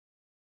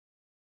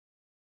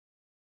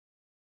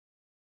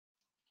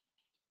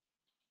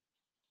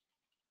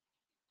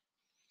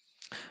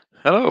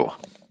Hello.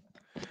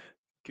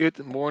 Good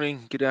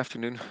morning, good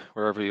afternoon,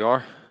 wherever you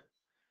are.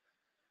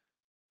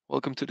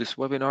 Welcome to this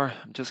webinar.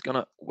 I'm just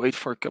gonna wait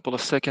for a couple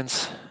of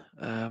seconds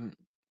um,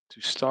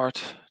 to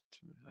start.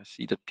 I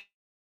see that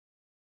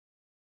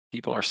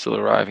people are still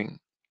arriving.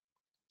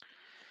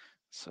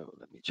 So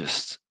let me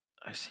just,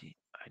 I see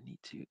I need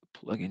to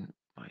plug in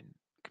my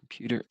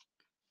computer.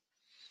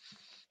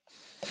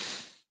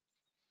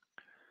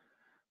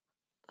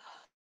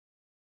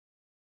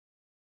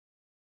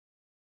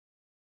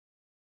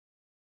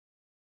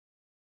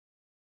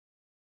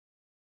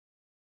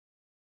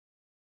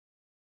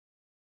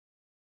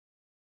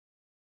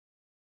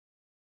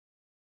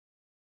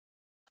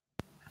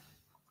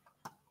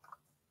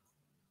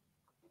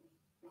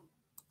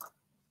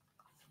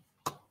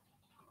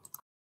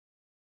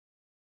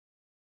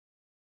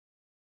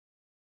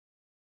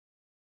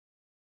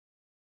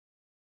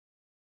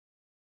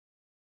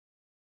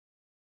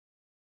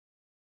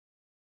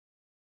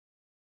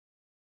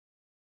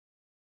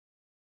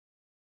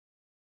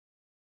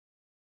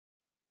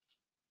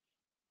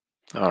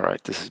 All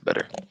right, this is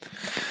better.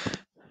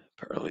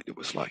 Apparently it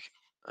was like,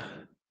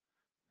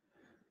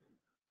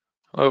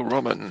 hello,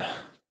 Roman.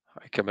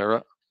 Hi,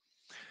 camera.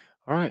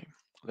 All right,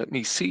 let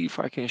me see if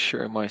I can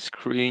share my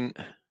screen.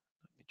 Let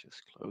me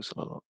just close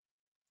a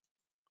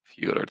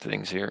few other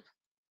things here.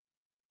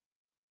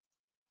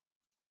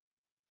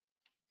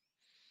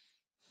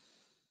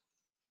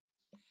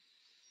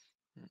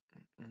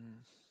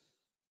 Mm.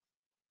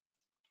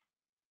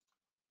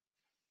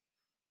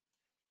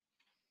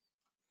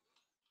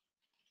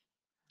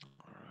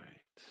 All right.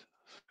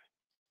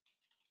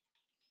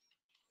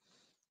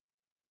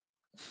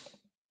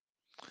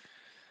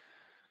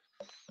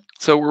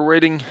 So we're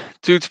waiting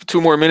two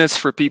more minutes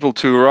for people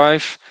to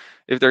arrive.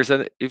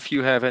 If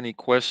you have any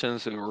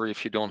questions or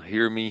if you don't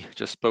hear me,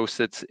 just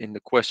post it in the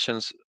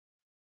questions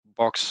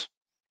box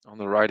on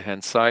the right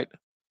hand side.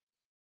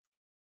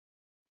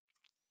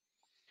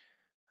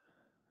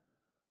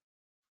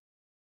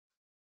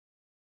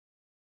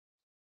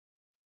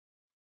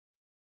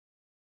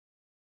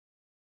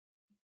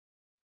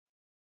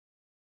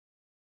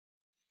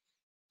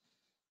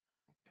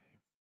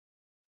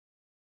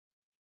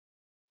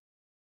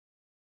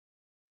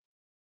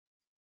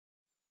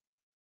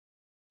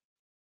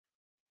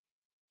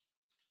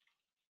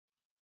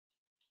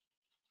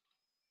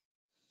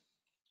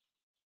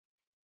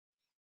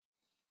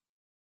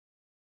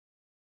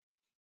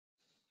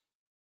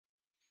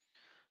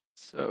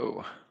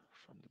 So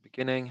from the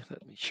beginning,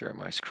 let me share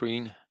my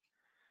screen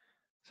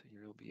so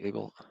you'll be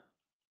able.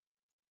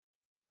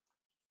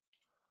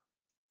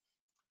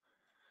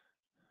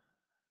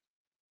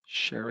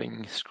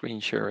 Sharing,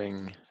 screen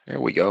sharing. There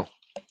we go.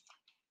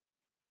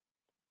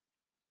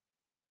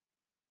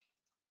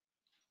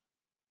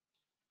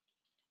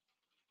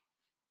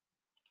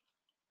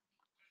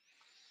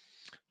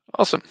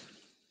 Awesome.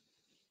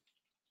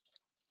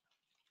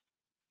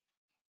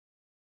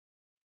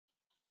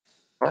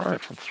 All right,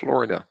 from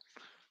Florida.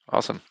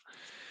 Awesome.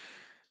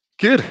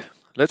 Good.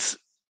 Let's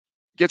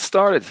get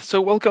started. So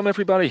welcome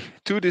everybody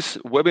to this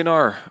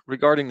webinar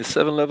regarding the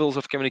 7 levels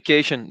of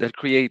communication that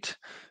create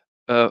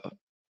an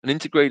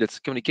integrated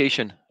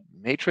communication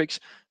matrix.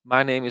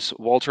 My name is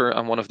Walter.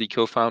 I'm one of the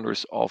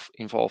co-founders of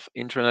Involve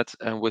Internet,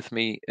 and with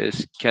me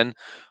is Ken,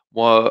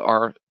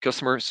 our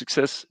customer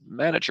success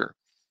manager.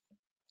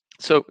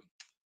 So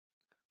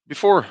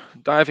before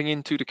diving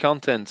into the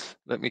content,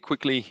 let me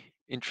quickly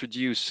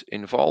introduce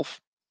Involve.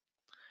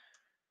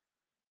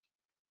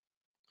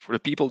 For the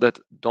people that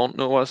don't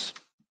know us,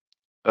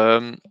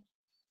 um,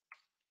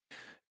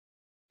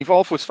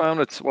 Evolve was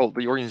founded. Well,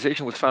 the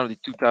organization was founded in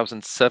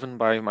 2007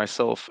 by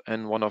myself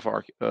and one of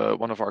our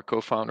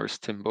co-founders,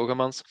 Tim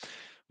Bogemans.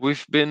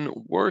 We've been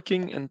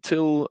working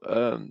until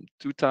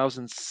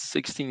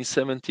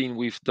 2016-17.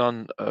 We've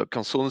done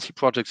consultancy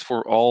projects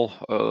for all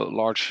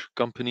large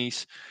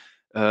companies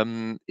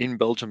in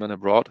Belgium and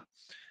abroad.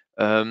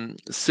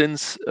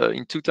 Since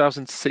in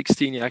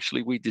 2016,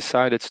 actually, we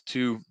decided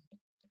to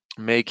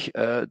make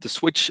the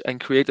switch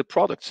and create a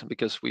product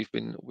because we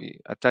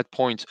at that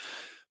point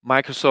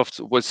Microsoft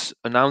was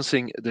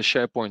announcing the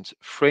SharePoint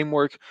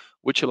framework,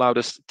 which allowed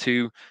us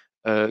to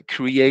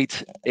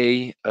create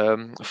a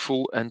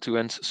full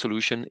end-to-end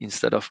solution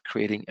instead of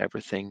creating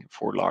everything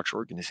for large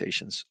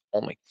organizations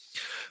only.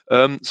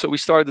 So we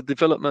started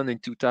development in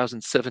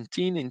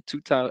 2017. In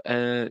 2000,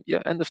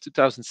 end of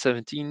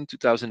 2017,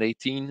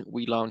 2018,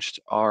 we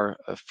launched our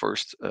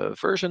first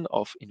version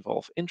of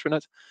Involve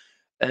Intranet.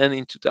 And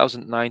in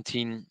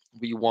 2019,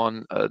 we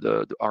won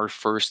our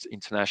first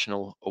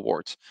international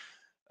award.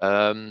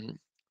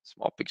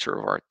 Small picture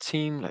of our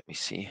team. Let me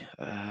see.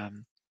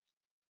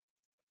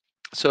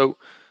 So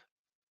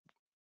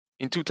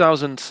in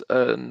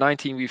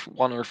 2019, we've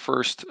won our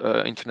first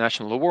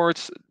international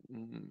awards. A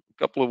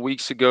couple of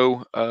weeks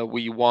ago,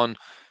 we won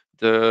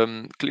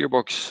the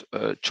Clearbox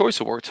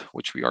Choice Award,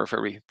 which we are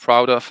very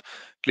proud of.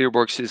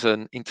 Clearbox is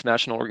an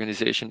international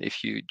organization.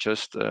 If you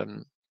just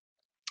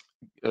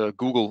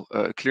Google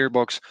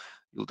Clearbox,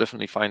 you'll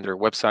definitely find their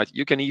website.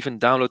 You can even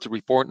download the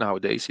report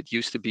nowadays. It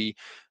used to be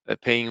a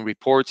paying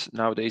report.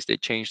 Nowadays they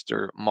changed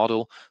their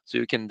model, so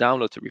you can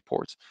download the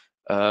report.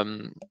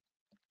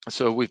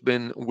 So we've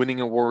been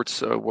winning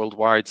awards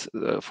worldwide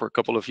for a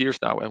couple of years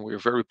now, and we're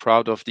very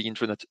proud of the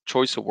Internet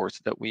Choice Awards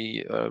that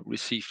we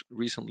received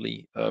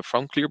recently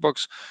from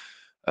Clearbox,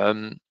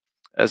 um,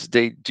 as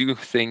they do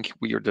think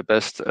we are the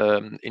best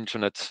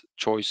Internet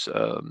Choice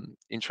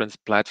Internet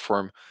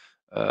platform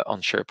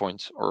on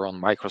SharePoint or on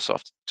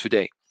Microsoft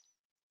today.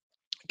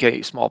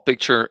 Okay, small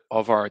picture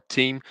of our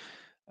team.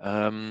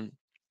 Um,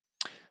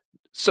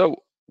 so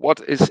what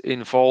is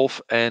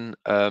Involve, and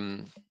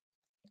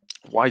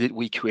why did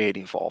we create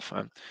Involve?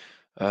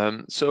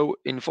 So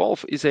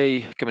Involve is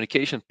a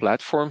communication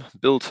platform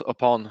built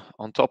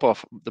on top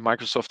of the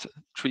Microsoft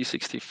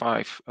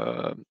 365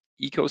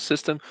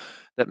 ecosystem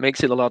that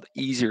makes it a lot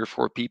easier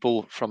for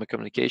people from a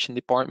communication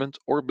department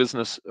or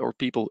business, or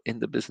people in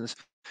the business,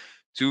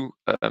 to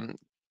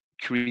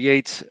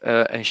create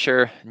and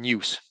share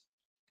news,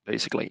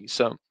 basically.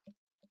 So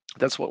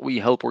that's what we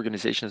help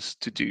organizations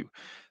to do.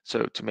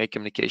 So to make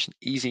communication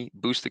easy,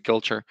 boost the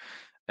culture,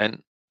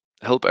 and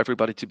help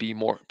everybody to be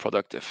more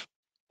productive.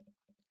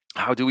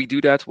 How do we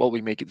do that? Well,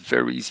 we make it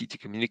very easy to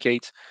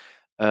communicate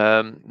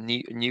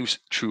news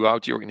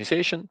throughout the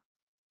organization.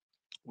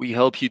 We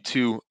help you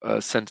to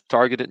send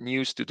targeted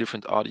news to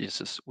different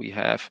audiences. We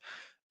have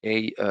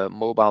a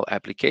mobile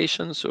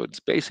application, so it's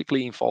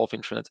basically Involve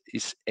Internet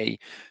is a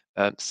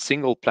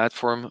single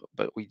platform,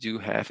 but we do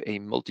have a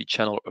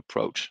multi-channel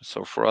approach.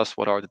 So for us,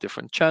 what are the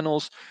different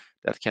channels?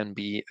 That can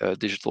be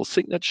digital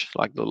signage,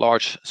 like the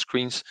large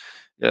screens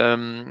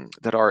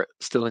that are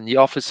still in the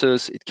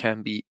offices. It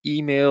can be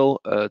email,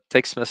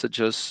 text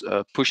messages,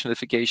 push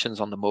notifications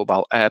on the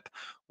mobile app,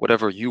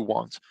 whatever you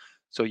want.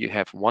 So you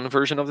have one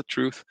version of the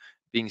truth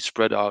being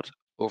spread out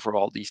over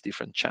all these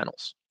different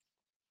channels.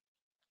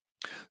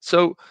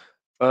 So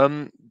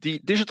the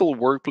digital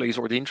workplace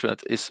or the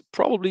internet is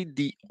probably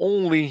the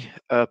only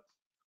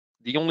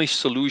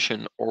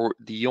solution, or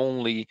the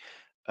only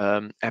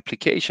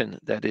application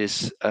that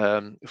is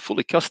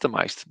fully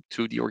customized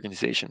to the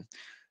organization.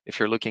 If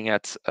you're looking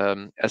at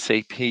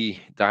SAP,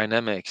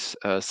 Dynamics,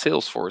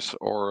 Salesforce,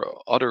 or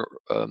other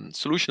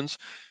solutions,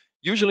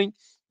 usually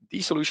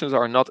these solutions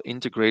are not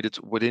integrated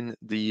within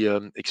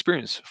the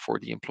experience for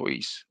the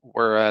employees,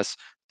 whereas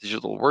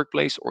digital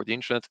workplace or the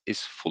internet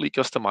is fully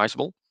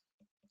customizable.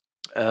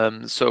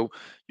 So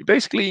you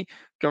basically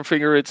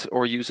configure it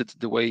or use it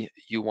the way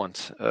you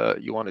want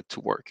it to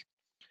work.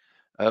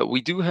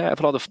 We do have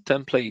a lot of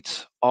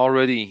templates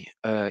already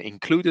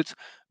included,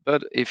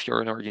 but if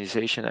you're an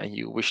organization and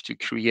you wish to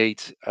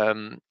create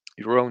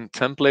your own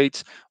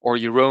templates or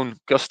your own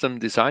custom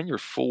design, your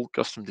full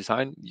custom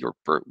design,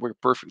 we're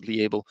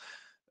perfectly able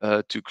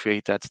to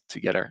create that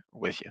together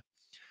with you.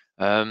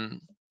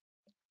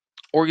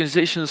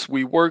 Organizations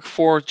we work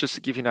for, just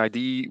to give you an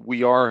idea,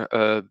 we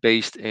are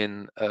based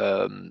in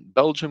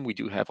Belgium. We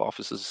do have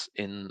offices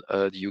in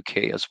the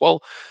UK as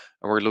well,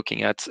 and we're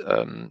looking at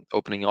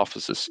opening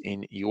offices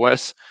in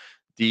US.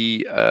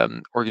 The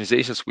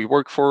organizations we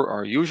work for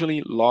are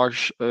usually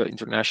large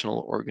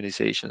international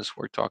organizations.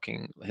 We're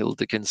talking Hill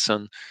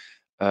Dickinson,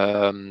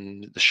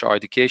 the Shaw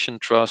Education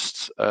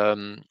Trust,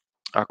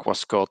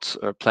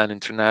 Aquascot, Plan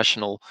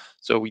International.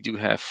 So we do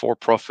have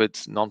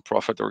for-profit,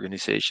 non-profit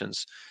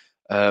organizations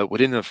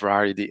within a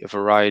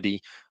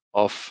variety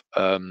of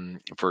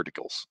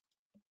verticals.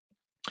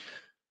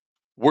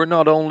 We're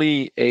not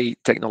only a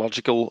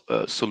technological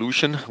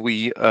solution.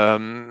 We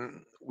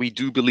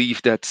do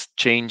believe that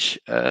change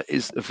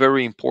is a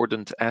very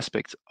important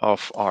aspect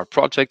of our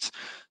projects.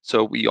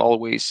 So we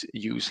always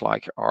use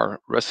like our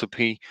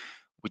recipe,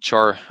 which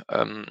are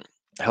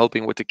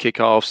helping with the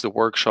kickoffs, the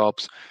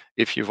workshops.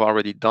 If you've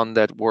already done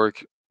that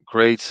work,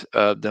 great.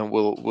 Then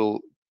we'll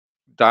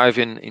dive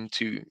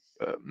into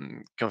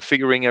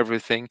configuring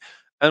everything,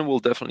 and we'll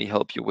definitely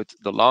help you with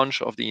the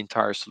launch of the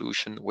entire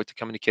solution, with the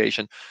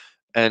communication.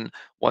 And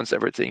once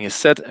everything is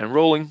set and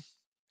rolling,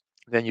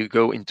 then you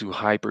go into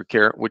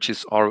hypercare, which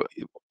is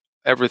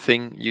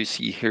everything you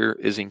see here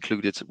is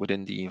included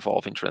within the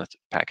Involve Internet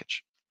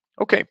package.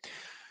 Okay,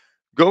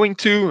 going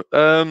to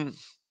the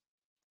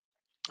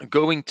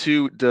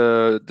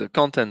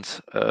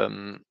content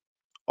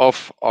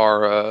of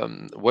our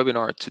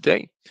webinar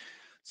today.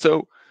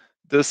 So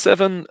the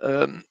seven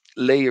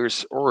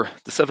layers, or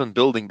the seven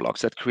building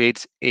blocks that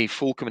create a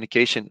full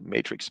communication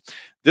matrix.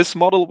 This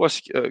model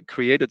was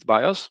created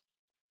by us,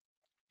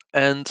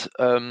 and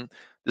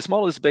this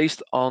model is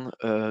based on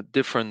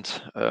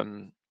different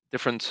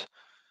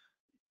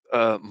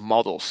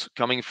models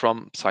coming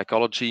from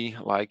psychology,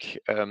 like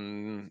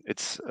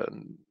it's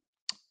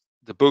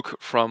the book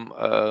from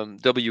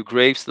W.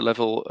 Graves, the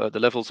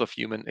levels of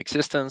human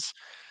existence.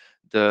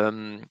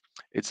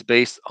 It's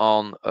based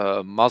on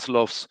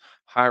Maslow's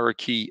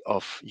hierarchy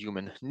of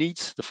human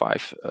needs, the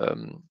five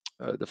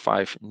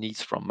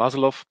needs from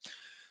Maslow,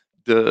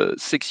 the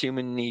six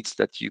human needs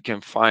that you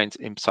can find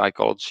in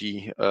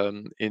psychology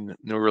in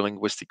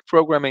neurolinguistic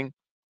programming,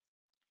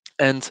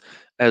 and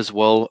as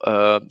well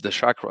the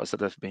chakras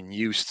that have been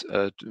used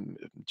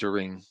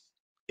during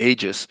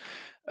ages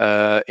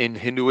in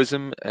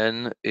Hinduism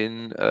and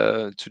in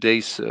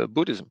today's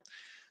Buddhism.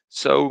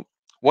 So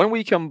when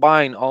we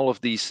combine all of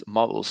these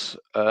models,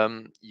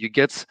 you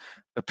get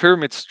a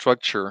pyramid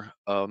structure,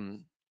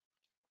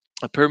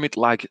 a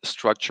pyramid-like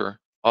structure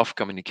of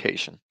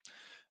communication.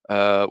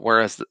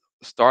 Whereas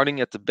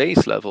starting at the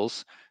base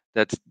levels,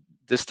 that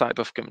this type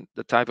of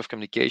the type of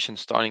communication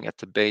starting at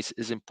the base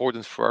is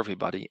important for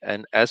everybody.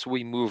 And as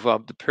we move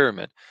up the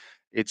pyramid,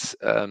 it's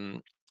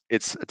um,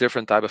 it's a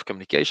different type of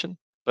communication,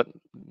 but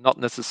not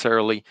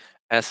necessarily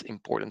as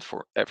important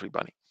for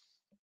everybody.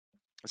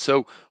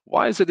 So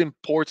why is it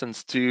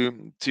important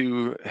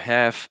to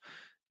have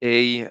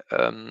a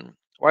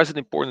why is it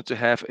important to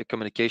have a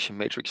communication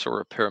matrix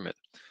or a pyramid?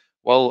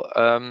 Well,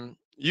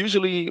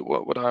 usually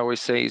what I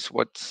always say is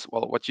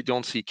what you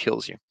don't see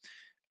kills you.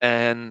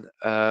 And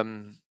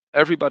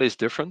everybody is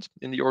different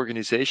in the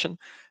organization,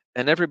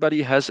 and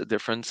everybody has a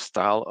different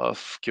style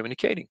of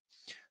communicating.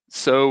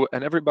 So,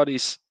 and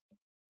everybody's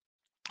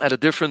at a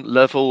different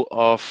level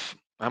of,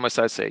 how must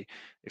I say,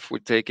 if we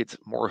take it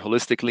more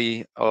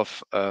holistically,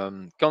 of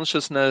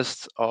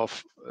consciousness,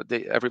 of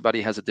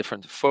everybody has a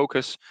different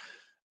focus.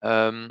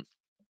 Um,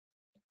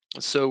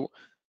 so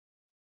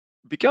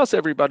because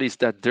everybody's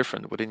that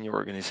different within your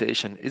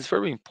organization, it's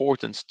very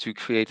important to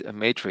create a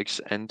matrix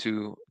and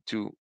to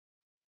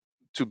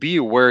be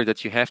aware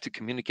that you have to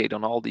communicate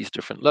on all these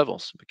different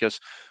levels, because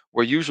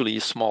we're usually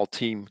a small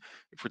team.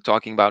 If we're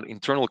talking about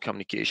internal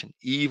communication,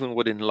 even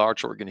within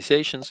large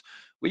organizations,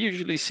 we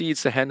usually see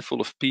it's a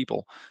handful of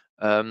people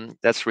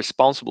that's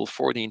responsible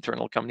for the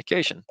internal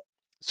communication.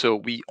 So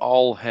we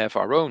all have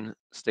our own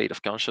state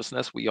of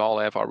consciousness, we all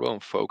have our own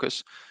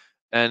focus,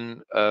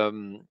 and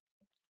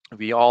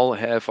we all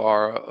have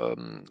our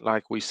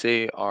like we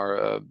say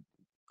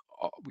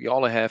we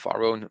all have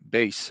our own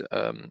base,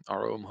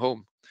 our own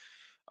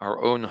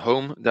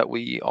home that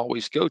we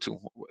always go to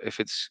if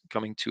it's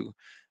coming to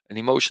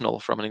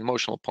from an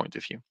emotional point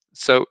of view.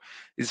 So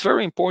it's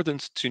very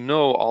important to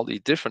know all the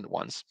different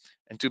ones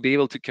and to be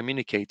able to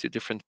communicate to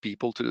different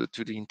people, to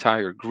the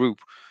entire group,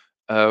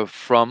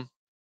 from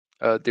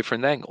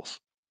different angles.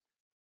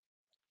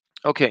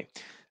 Okay.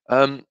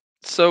 um,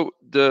 so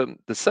the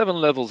seven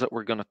levels that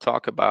we're going to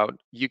talk about,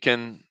 you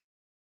can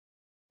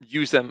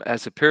use them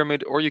as a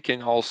pyramid, or you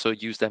can also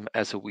use them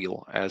as a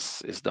wheel,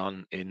 as is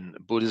done in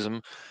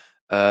Buddhism.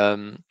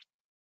 um,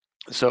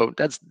 so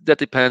that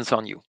depends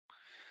on you.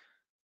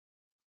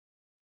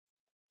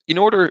 In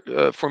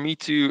order for me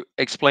to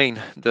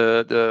explain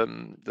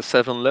the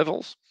seven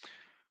levels,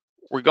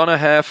 we're gonna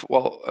have,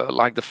 well,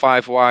 like the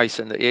five Y's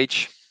and the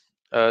H.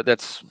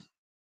 That's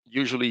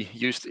usually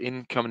used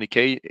in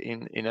communicate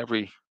in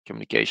every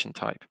communication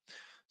type.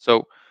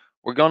 So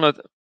we're gonna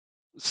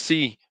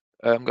see.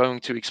 I'm going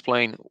to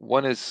explain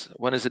when is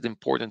it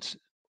important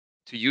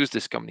to use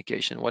this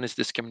communication. When is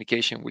this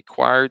communication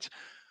required?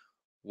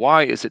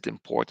 Why is it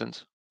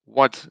important?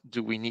 What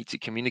do we need to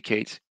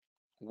communicate?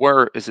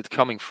 Where is it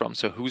coming from?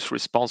 So, who's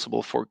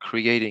responsible for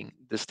creating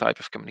this type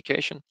of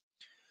communication?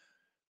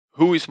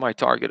 Who is my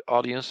target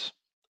audience?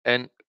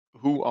 And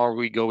who are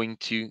we going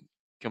to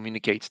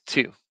communicate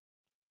to?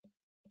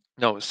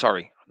 No,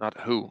 sorry, not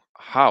who.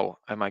 How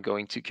am I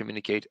going to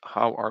communicate?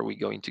 How are we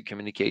going to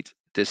communicate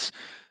this?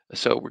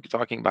 So, we're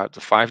talking about the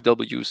five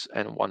W's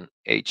and one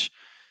H.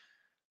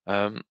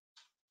 Um,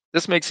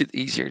 this makes it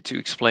easier to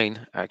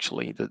explain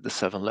actually the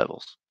seven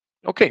levels.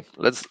 Okay,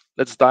 let's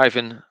dive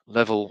in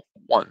level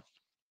one.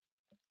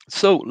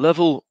 So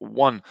level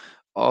one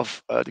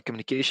of the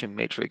communication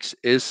matrix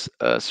is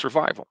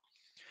survival.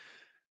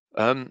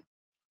 Um,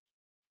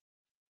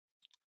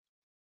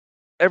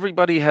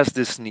 Everybody has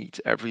this need.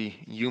 Every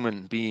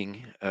human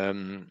being,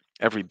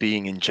 every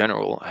being in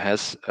general,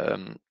 has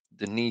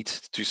the need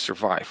to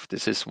survive.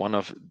 This is one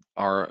of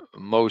our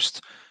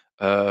most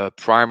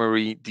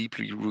primary,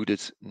 deeply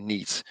rooted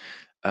needs.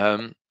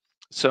 Um,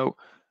 so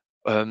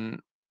um,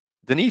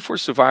 the need for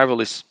survival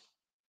is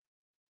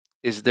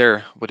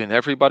there within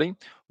everybody.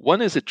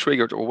 When is it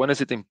triggered, or when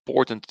is it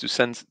important to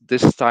send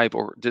this type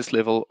or this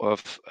level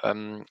of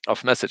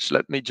message?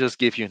 Let me just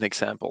give you an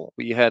example.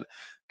 We had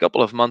a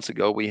couple of months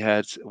ago, we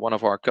had one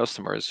of our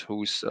customers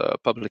who's a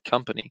public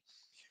company.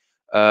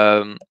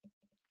 Um,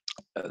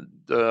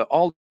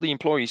 all the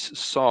employees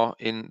saw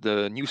in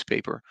the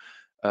newspaper,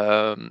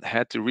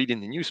 had to read in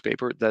the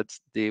newspaper that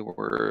they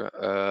were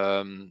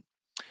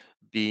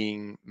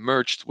being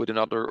merged with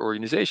another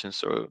organization.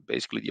 So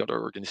basically, the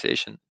other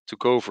organization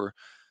took over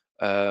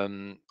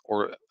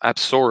or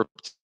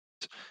absorbed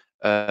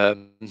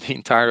the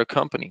entire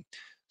company.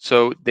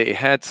 So they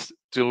had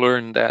to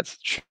learn that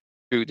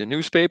through the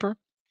newspaper.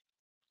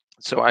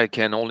 So I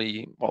can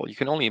only, well, you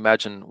can only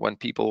imagine when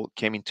people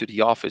came into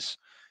the office,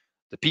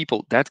 the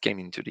people that came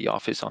into the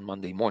office on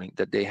Monday morning,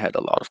 that they had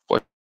a lot of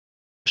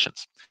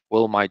questions.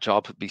 Will my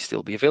job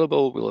still be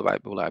available?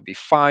 Will I be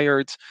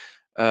fired?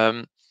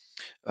 Um,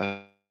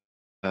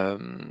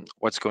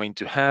 what's going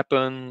to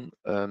happen?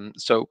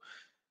 So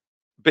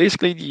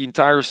basically,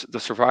 the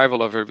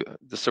survival of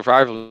the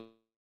survival is very important.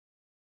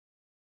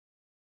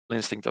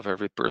 instinct of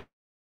every person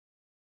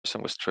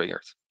was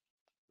triggered.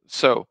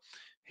 So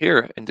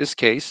here, in this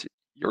case,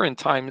 you're in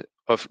time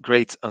of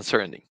great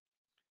uncertainty.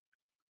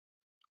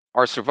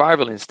 Our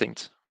survival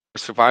instinct, our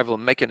survival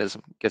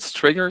mechanism gets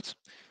triggered.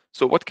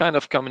 So what kind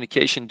of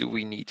communication do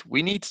we need?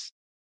 We need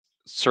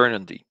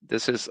certainty.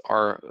 This is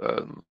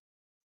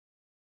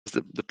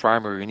the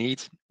primary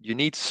need. You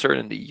need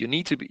certainty. You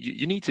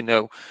need to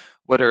know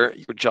whether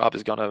your job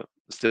is gonna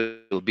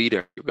still be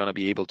there. You're gonna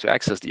be able to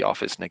access the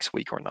office next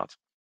week or not.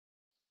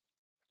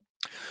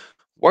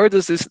 Where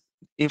does this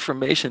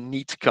information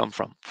need to come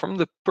from? From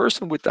the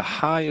person with the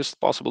highest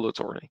possible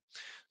authority.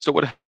 So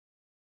what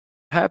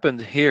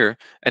happened here,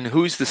 and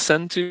who's the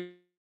sent to?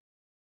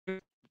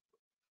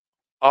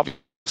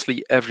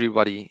 Obviously,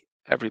 everybody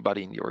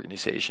in the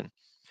organization.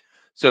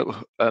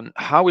 So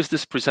how is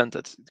this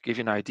presented? To give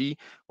you an idea,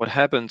 what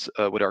happened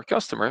with our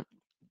customer,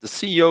 the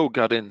CEO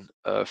got in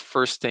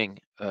first thing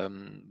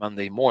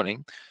Monday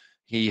morning.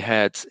 He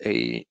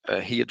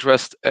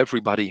addressed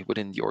everybody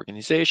within the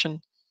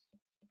organization.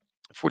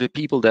 For the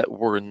people that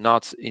were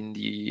not in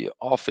the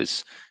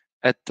office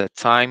at that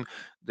time,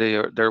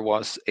 there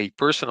was a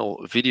personal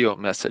video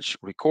message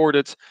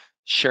recorded,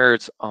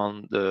 shared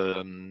on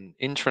the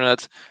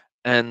internet,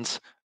 and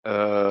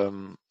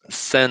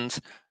sent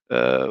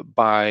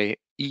by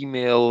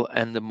email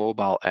and the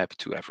mobile app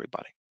to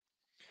everybody.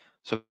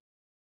 So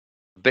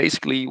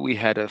basically, we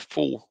had a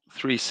full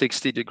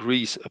 360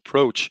 degrees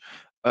approach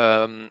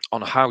on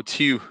how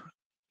to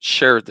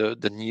share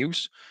the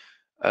news.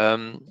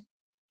 Um,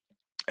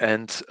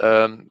 and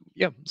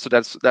yeah, so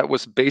that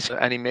was based on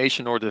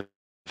animation or the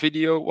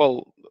video.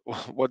 Well,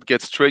 what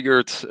gets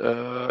triggered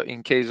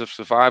in case of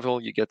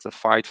survival? You get the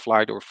fight,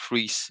 flight, or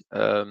freeze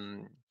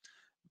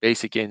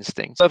basic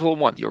instincts. Level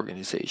one, the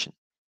organization.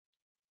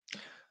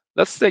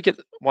 Let's take it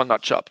one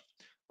notch up.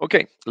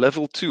 Okay,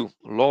 level two,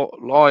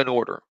 law and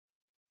order.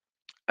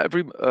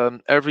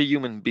 Every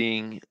human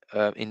being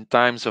in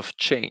times of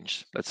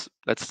change.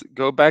 Let's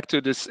go back to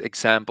this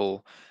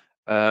example.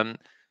 Um,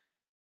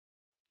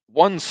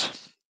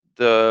 once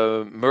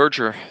the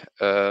merger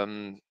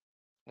um,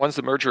 once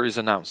the merger is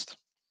announced,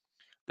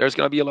 there's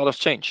going to be a lot of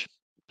change.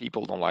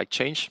 People don't like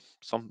change.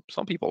 Some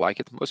people like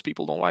it. Most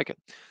people don't like it.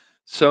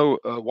 So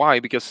why?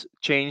 Because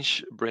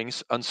change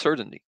brings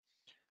uncertainty.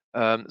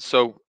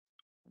 So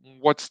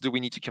what do we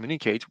need to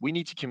communicate? We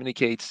need to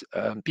communicate.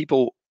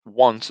 People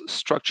want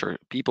structure.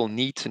 People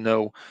need to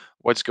know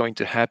what's going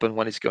to happen,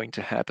 when it's going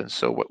to happen.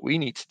 So what we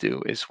need to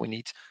do is we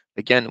need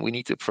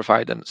to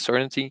provide them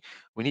certainty.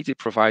 We need to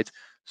provide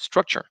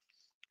structure.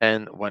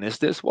 And when is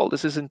this? Well,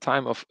 this is in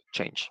time of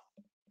change.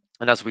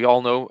 And as we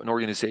all know, an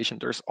organization,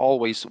 there's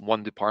always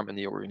one department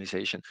in the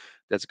organization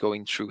that's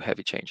going through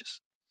heavy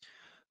changes.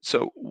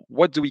 So,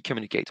 what do we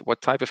communicate?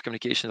 What type of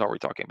communications are we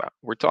talking about?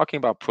 We're talking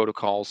about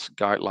protocols,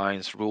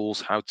 guidelines,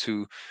 rules, how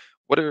to,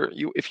 whether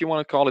you, if you want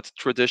to call it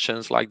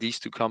traditions, like these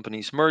two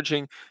companies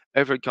merging,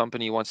 every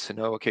company wants to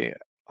know, okay,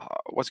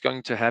 what's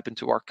going to happen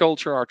to our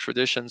culture, our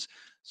traditions.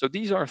 So,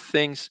 these are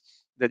things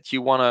that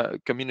you want to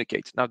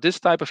communicate. Now, this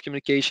type of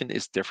communication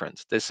is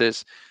different.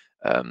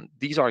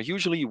 These are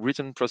usually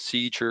written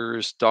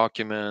procedures,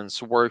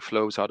 documents,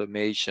 workflows,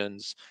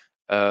 automations,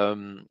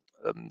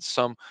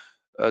 some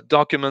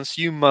documents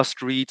you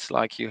must read,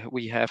 like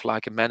we have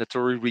like a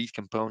mandatory read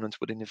component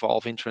within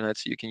Evolve Intranet.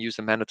 So you can use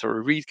the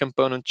mandatory read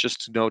component just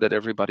to know that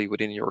everybody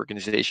within your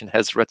organization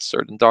has read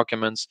certain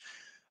documents.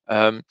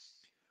 Um,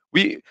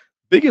 we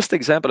biggest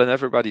example, and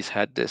everybody's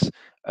had this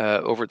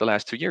over the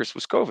last 2 years,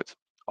 was COVID.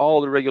 All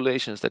the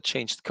regulations that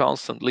changed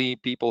constantly,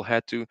 people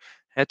had to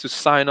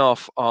sign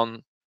off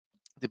on,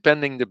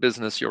 depending the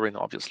business you're in,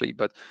 obviously,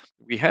 but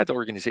we had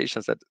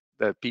organizations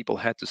that people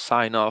had to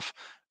sign off,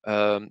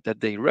 that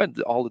they read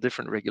all the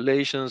different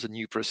regulations and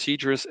new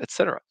procedures,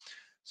 etc.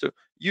 So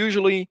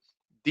usually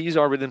these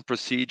are within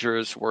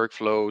procedures,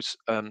 workflows.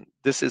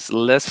 This is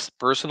less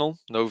personal,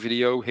 no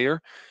video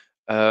here.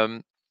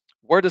 um,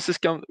 where does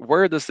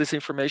this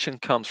information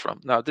comes from?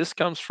 Now, this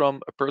comes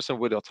from a person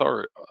with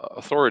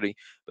authority,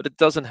 but it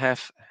doesn't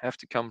have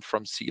to come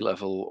from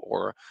C-level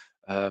or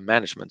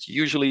management.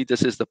 Usually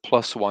this is the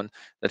plus one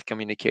that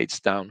communicates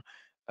down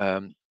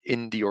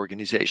in the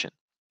organization.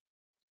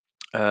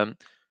 um,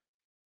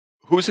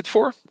 who is it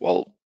for?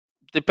 Well,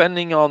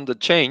 depending on the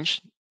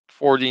change,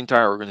 for the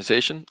entire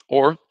organization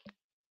or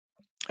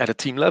at a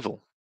team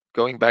level.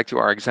 Going back to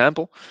our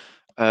example,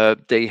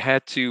 they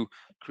had to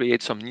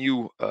create some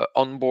new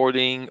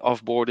onboarding,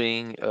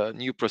 offboarding,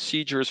 new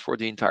procedures for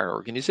the entire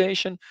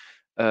organization.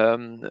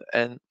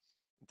 And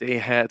they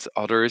had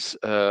others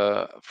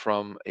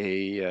from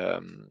a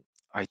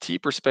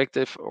IT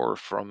perspective or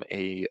from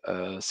a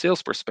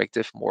sales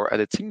perspective, more at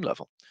a team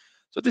level.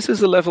 So this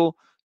is a level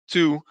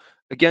two.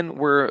 Again,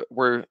 we're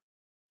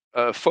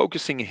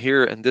focusing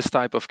here in this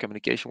type of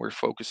communication, we're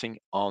focusing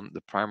on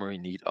the primary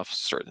need of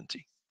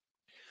certainty.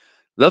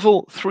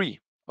 Level three.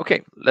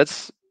 Okay,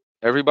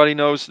 everybody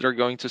knows they're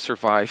going to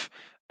survive,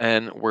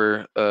 and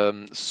we're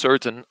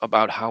certain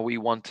about how we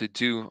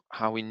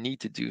need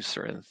to do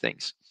certain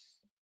things.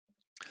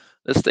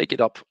 Let's take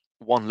it up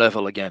one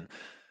level again.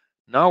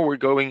 Now we're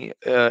going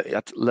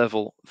at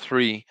level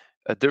 3,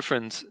 a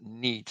different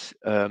need,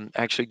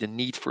 actually the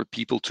need for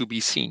people to be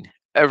seen.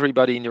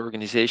 Everybody in the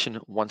organization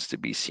wants to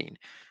be seen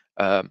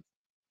um,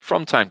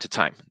 from time to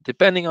time.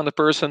 Depending on the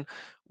person,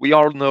 we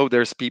all know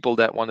there's people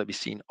that want to be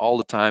seen all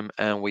the time,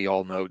 and we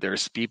all know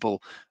there's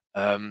people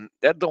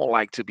that don't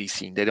like to be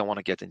seen. They don't want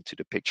to get into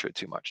the picture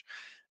too much.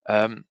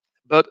 Um,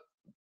 but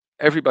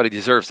everybody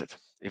deserves it.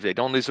 If they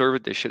don't deserve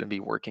it, they shouldn't be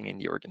working in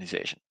the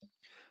organization.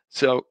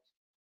 So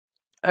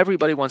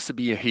everybody wants to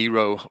be a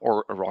hero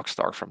or a rock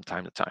star from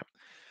time to time.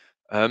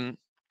 Um,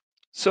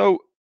 so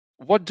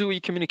what do we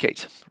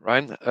communicate,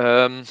 right?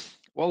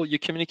 Well, you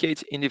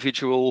communicate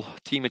individual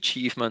team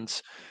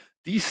achievements,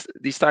 these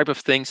type of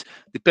things,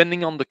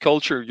 depending on the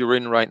culture you're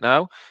in right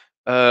now,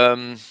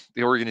 the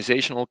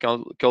organizational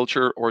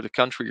culture or the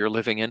country you're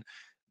living in.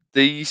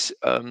 These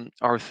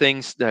are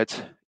things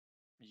that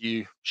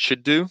you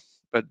should do,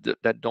 but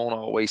that don't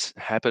always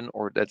happen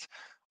or that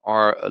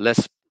are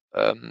less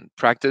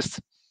practiced.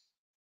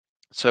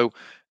 So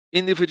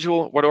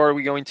individual, what are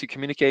we going to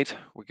communicate?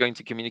 We're going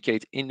to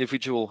communicate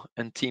individual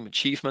and team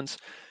achievements.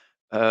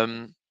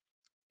 Um,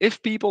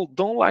 if people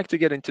don't like to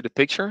get into the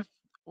picture,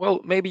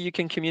 well, maybe you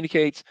can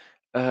communicate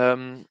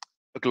a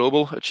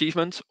global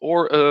achievement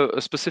or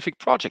a specific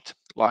project.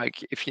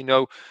 Like if you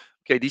know,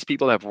 okay, these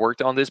people have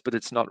worked on this, but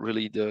it's not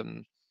really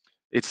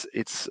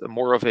it's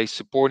more of a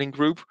supporting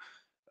group.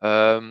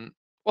 Um,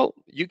 well,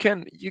 you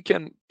can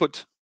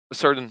put a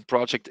certain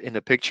project in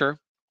a picture,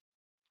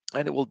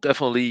 and it will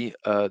definitely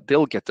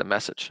they'll get the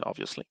message,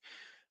 obviously.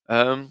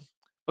 Um,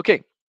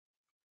 okay,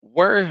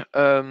 where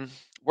um,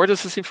 where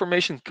does this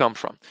information come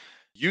from?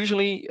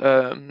 Usually,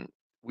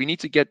 we need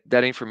to get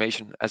that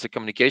information as a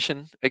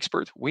communication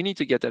expert. We need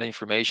to get that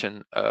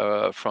information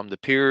from the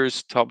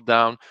peers, top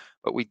down,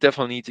 but we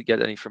definitely need to get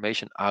that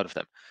information out of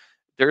them.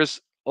 There's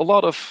a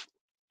lot of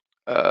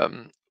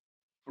um,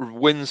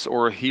 wins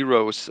or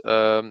heroes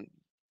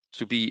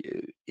to be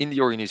in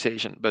the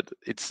organization, but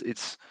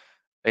it's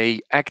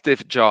a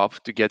active job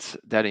to get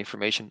that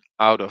information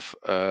out of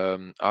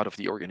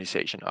the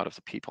organization, out of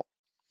the people.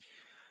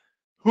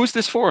 Who's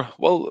this for?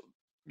 Well,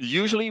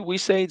 usually we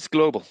say it's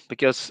global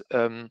because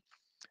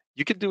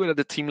you could do it at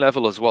the team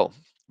level as well.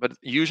 But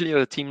usually at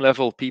the team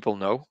level, people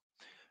know.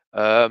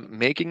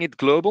 Making it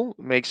global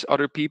makes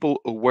other people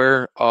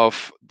aware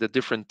of the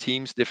different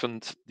teams,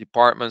 different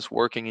departments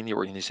working in the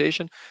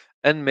organization,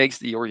 and makes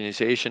the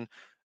organization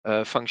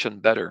function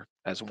better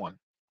as one.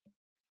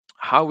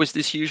 How is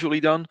this usually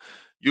done?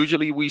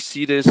 Usually we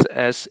see this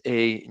as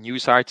a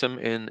news item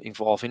in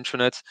Involve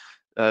Intranet.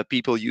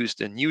 People use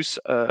the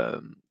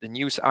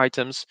news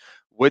items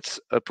with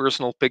a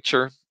personal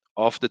picture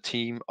of the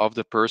team, of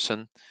the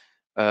person,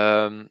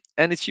 and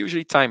it's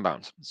usually time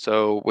bound.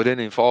 So within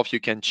Involve, you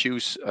can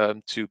choose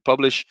to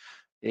publish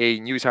a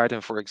news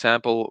item. For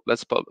example,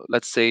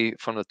 let's say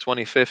from the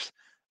 25th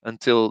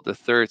until the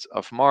 3rd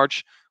of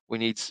March, we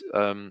need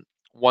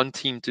one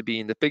team to be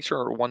in the picture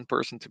or one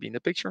person to be in the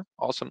picture.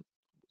 Awesome.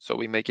 So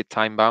we make it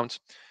time bound.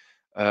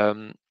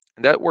 And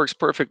that works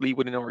perfectly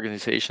within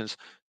organizations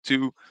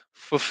to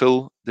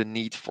fulfill the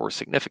need for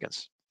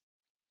significance.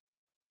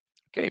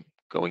 Okay,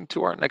 going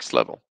to our next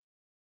level.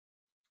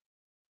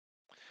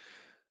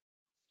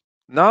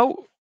 Now,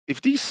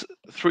 if these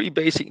three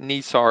basic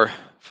needs are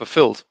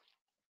fulfilled,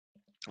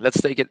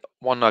 let's take it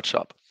one notch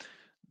up.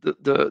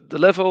 The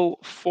level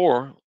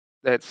 4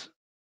 that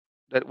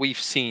that we've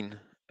seen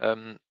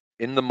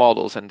in the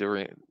models and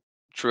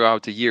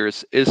throughout the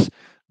years is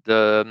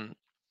the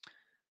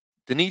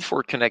the need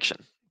for connection.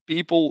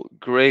 People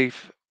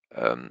crave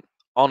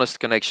honest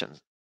connections.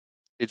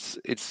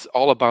 It's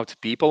all about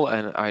people,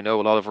 and I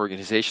know a lot of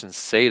organizations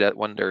say that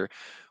when they're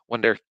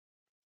when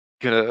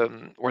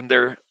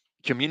they're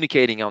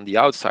communicating on the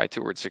outside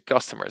towards their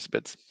customers,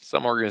 but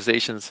some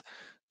organizations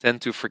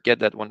tend to forget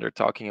that when they're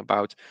talking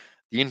about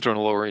the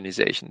internal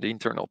organization, the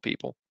internal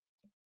people.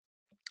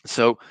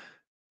 So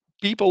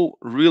people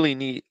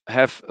really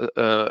have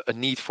a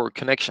need for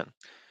connection.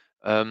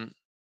 Um,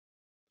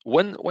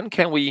 when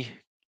can we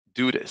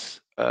do this?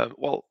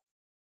 Well,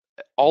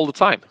 all the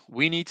time.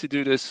 We need to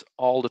do this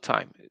all the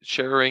time.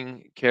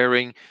 Sharing,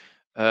 caring.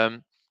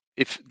 Um,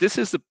 if this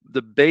is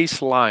the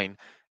baseline,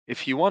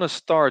 if you want to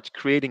start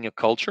creating a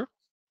culture,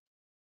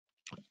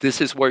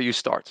 this is where you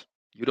start.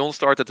 You don't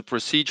start at the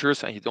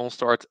procedures and you don't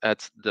start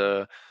at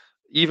the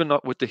even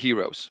not with the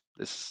heroes.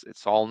 This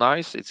it's all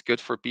nice. It's good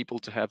for people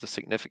to have the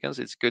significance.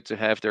 It's good to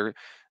have their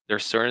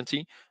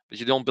certainty, but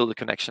you don't build a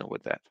connection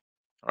with that.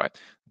 All right.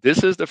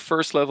 This is the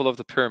first level of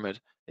the pyramid.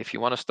 If you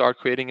want to start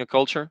creating a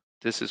culture,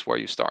 this is where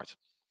you start.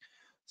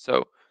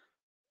 So,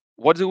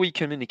 what do we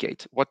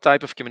communicate? What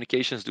type of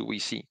communications do we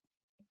see?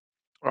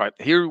 All right,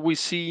 here we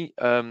see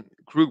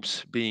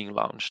groups being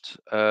launched,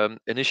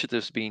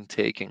 initiatives being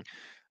taken,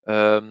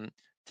 um,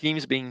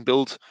 teams being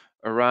built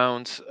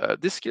around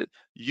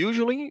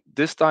usually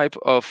this type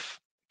of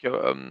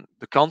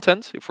the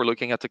content. If we're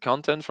looking at the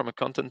content from a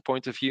content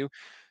point of view,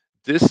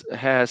 this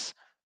has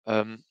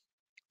um,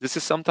 this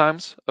is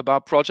sometimes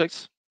about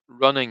projects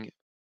running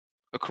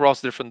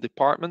across different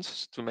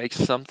departments to make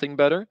something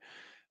better.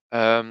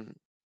 um,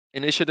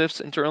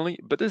 initiatives internally,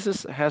 but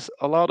has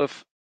a lot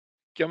of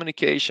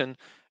communication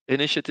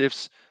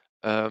initiatives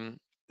um,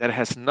 that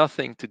have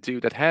nothing to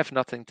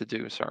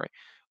do, sorry,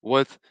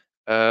 with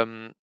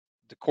the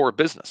core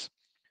business.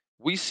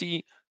 We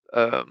see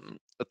a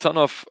ton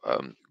of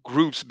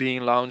groups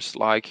being launched,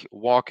 like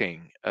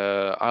walking.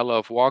 I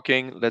love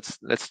walking. Let's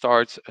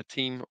start a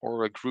team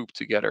or a group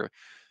together.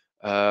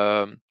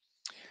 Um,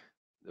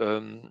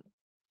 um,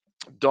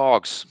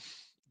 Dogs.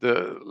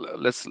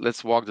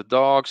 Let's walk the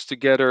dogs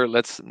together.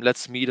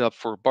 Let's meet up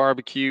for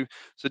barbecue.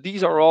 So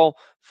these are all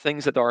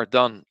things that are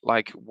done,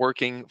 like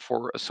working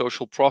for a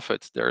social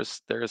profit.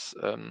 There's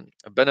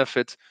a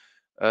benefit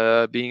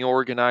being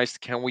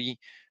organized.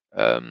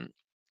 Um,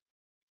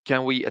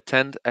 can we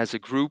attend as a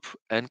group,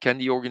 and can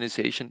the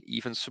organization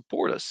even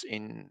support us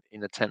in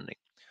attending?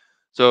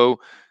 So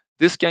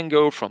this can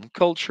go from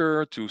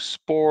culture to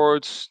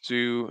sports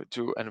to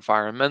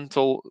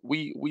environmental.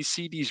 We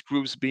see these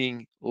groups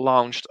being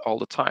launched all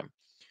the time.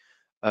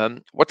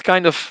 What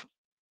kind of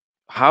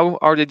How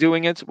are they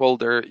doing it? Well,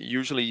 they're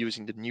usually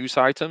using the news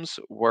items,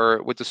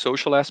 where with the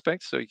social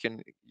aspect. So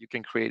you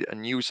can create a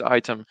news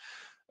item,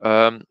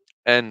 um,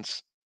 and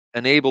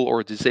enable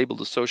or disable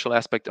the social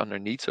aspect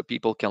underneath, so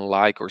people can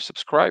like or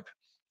subscribe.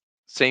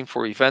 Same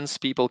for events,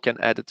 people can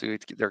add it to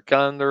their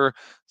calendar,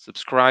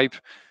 subscribe,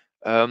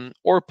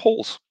 or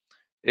polls,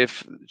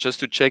 if just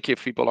to check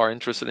if people are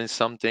interested in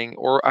something,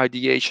 or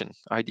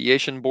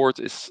ideation board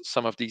is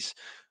some of these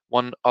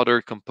one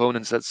other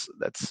components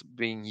that's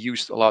being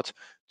used a lot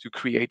to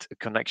create a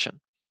connection.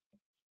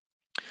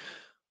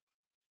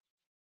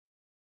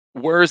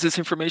 Where is this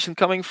information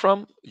coming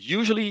from?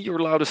 Usually your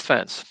loudest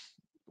fans.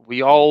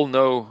 We all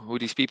know who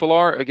these people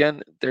are.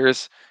 Again,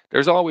 there's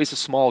always a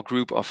small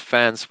group of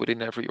fans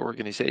within every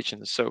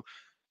organization. So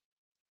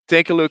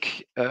take a look,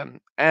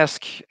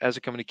 ask as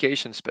a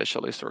communication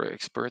specialist or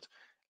expert,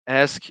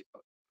 ask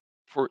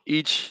for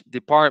each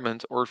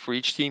department or for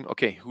each team,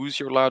 okay, who's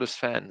your loudest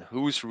fan?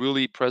 Who's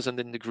really present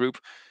in the group?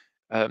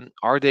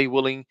 Are they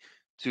willing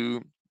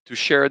to to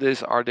share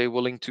this? Are they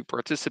willing to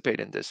participate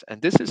in this?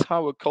 And this is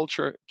how a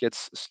culture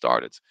gets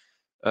started.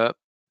 Uh,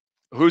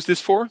 who's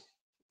this for?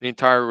 The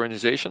entire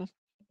organization,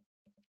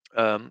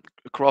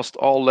 across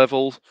all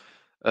levels.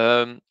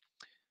 Um,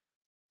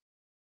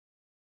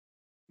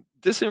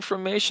 this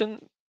information,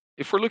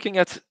 if we're looking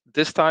at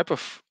this type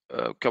of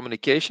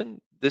communication,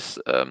 this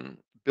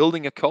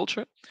building a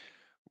culture,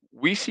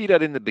 we see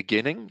that in the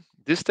beginning,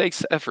 this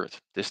takes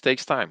effort, this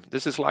takes time.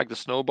 This is like the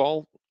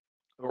snowball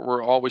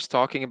we're always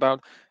talking about.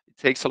 It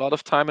takes a lot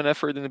of time and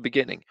effort in the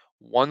beginning.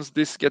 Once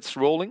this gets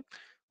rolling,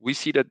 we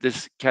see that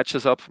this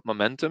catches up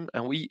momentum,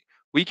 and we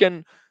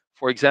can,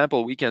 for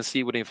example, we can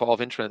see with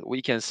Involve Internet,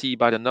 we can see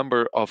by the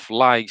number of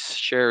likes,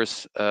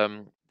 shares,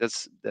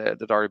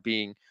 that are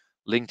being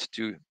linked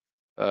to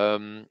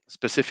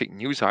specific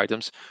news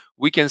items.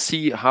 We can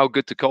see how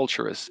good the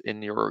culture is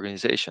in your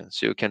organization.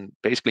 So you can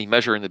basically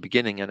measure in the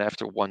beginning and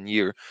after 1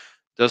 year,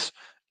 does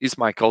is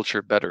my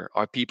culture better?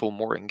 Are people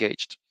more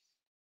engaged?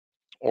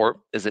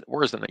 Or is it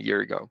worse than a year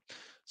ago?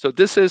 So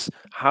this is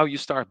how you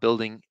start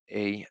building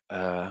a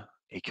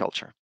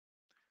culture.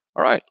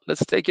 All right,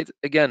 let's take it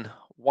again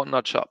one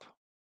notch up.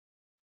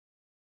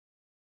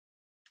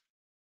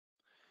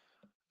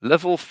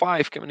 Level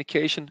 5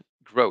 communication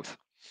growth.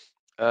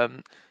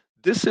 Um,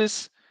 this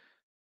is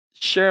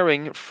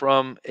sharing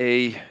from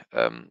a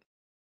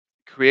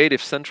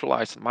creative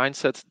centralized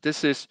mindset.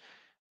 This is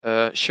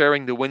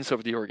sharing the wins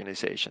of the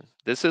organization.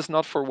 This is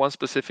not for one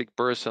specific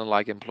person,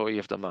 like employee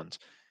of the month.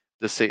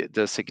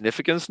 The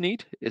significance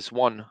need is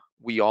one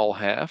we all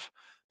have,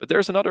 but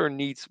there's another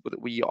need that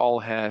we all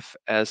have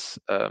as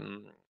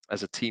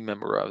a team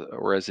member,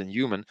 or as a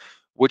human,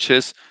 which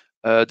is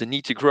the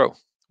need to grow.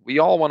 We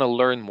all want to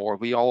learn more.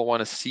 We all want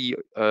to see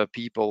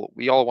people.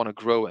 We all want to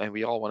grow, and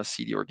we all want to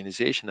see the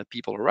organization and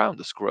people around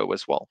us grow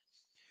as well.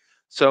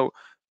 So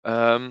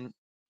um,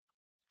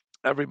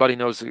 everybody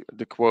knows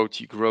the quote,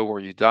 "You grow or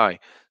you die."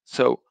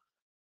 So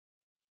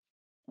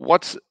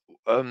what's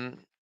um,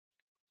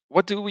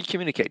 what do we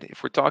communicate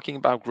if we're talking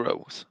about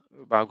growth?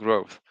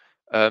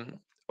 um,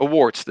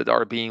 Awards that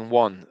are being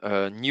won,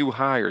 new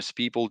hires,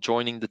 people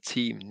joining the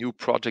team, new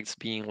projects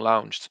being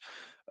launched,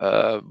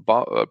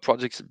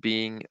 projects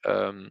being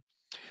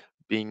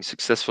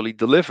successfully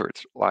delivered.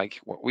 Like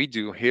what we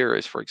do here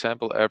is, for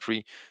example,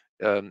 every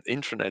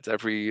intranet,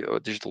 every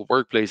digital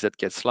workplace that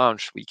gets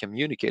launched, we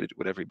communicate it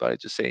with everybody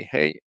to say,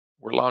 hey,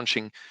 we're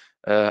launching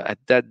at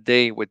that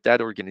day with that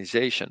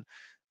organization.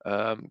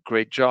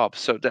 Great job.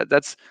 So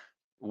that's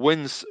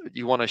wins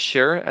you want to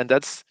share, and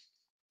that's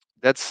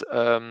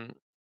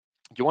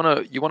you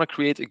want to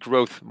create a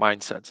growth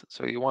mindset.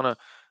 So you want to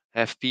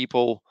have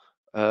people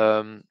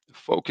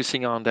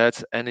focusing on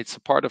that, and it's a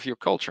part of your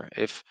culture.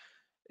 If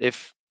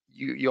if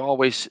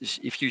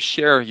you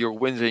share your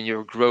wins and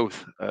your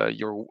growth,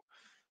 your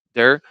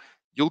there,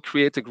 you'll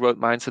create a growth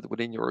mindset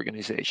within your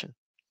organization.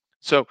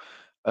 So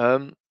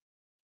um,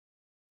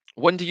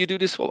 when do you do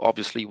this? Well,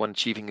 obviously when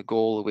achieving a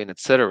goal, a win,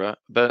 etc.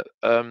 But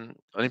an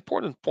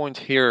important point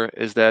here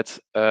is that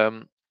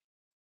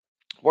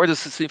Where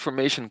does this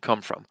information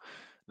come from?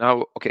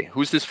 Now, okay,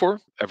 who's this for?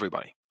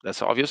 Everybody.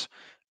 That's obvious.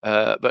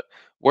 But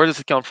where does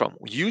it come from?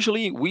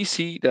 Usually, we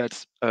see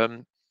that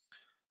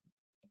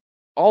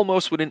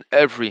almost within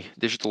every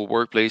digital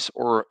workplace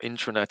or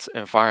intranet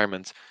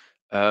environment,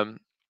 um,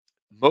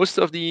 most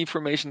of the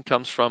information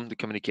comes from the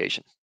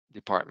communication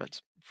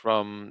department,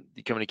 from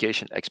the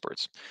communication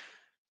experts.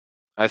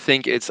 I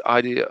think it's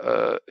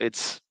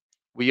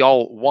we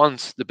all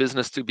want the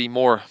business to be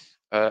more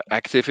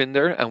active in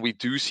there, and we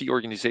do see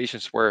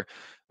organizations where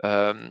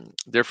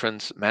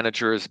different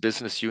managers,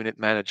 business unit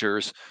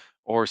managers,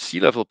 or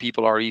C-level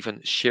people are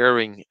even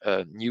sharing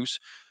news.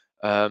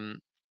 Um,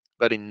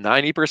 but in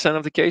 90%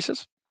 of the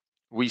cases,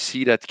 we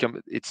see that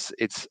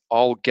it's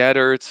all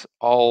gathered,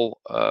 all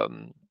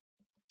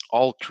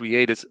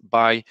created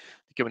by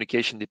the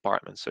communication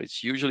department. So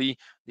it's usually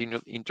the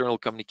internal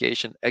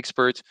communication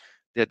expert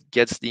that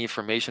gets the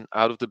information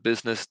out of the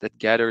business, that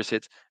gathers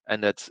it,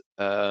 and that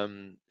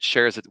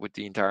shares it with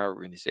the entire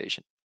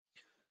organization.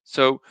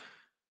 So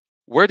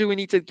where do we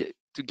need to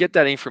get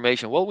that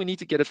information? Well, we need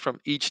to get it from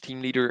each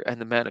team leader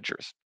and the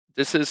managers.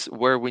 This is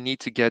where we need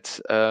to get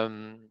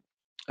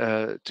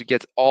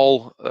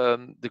all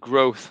the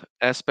growth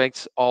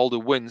aspects, all the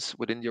wins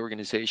within the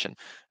organization,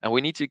 and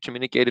we need to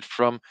communicate it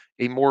from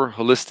a more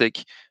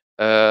holistic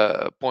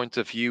point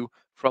of view,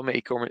 from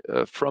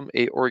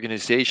a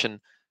organization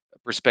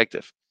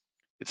perspective.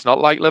 It's not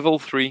like level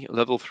three.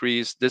 Level three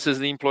is this is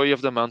the employee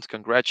of the month.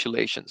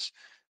 Congratulations.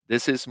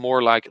 This is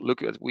more like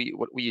look at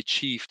what we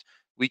achieved.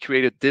 We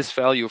created this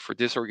value for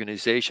this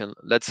organization.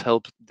 Let's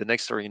help the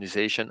next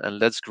organization and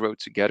let's grow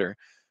together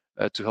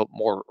to help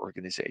more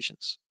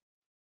organizations.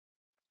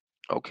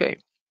 Okay,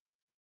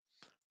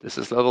 this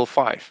is level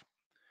five.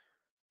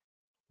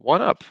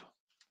 One up.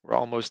 We're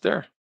almost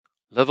there.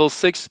 Level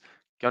six,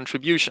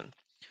 contribution.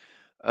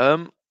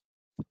 Um,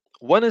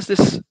 when is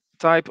this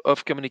type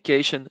of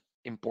communication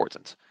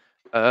important?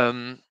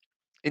 Um,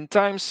 in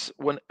times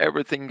when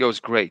everything goes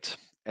great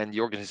and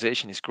the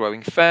organization is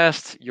growing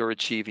fast, you're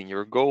achieving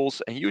your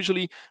goals, and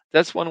usually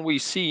that's when we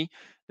see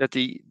that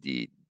the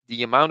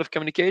amount of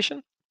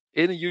communication,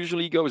 it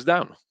usually goes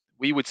down.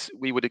 We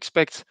would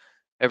expect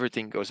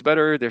everything goes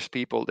better.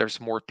 There's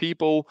more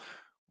people,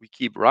 we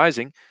keep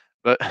rising,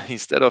 but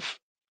instead of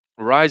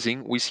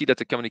rising, we see that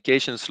the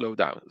communication slows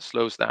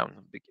down.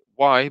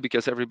 Why?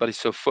 Because everybody's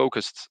so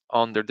focused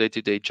on their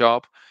day-to-day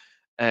job,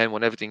 and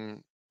when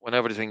everything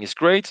is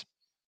great,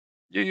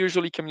 you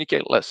usually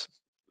communicate less.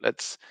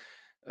 Let's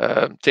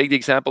take the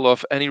example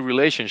of any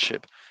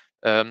relationship.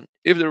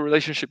 If the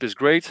relationship is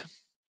great,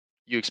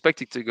 you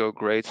expect it to go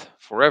great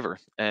forever,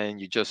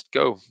 and you just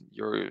go.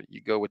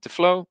 You go with the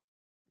flow.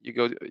 You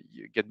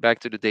get back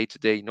to the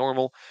day-to-day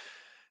normal,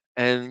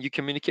 and you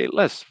communicate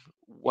less.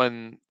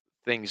 When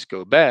things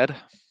go bad,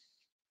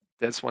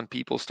 that's when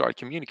people start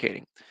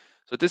communicating.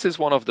 So this is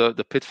one of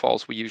the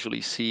pitfalls we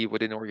usually see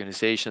within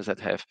organizations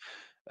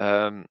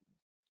um,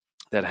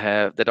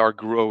 that are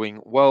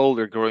growing well.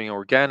 They're growing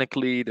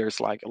organically.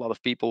 There's like a lot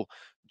of people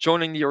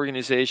joining the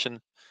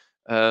organization.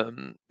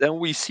 Then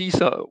we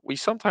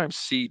sometimes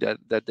see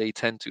that they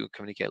tend to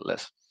communicate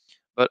less.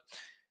 But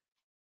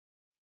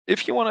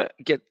if you want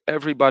to get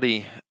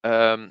everybody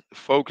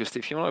focused,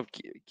 if you want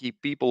to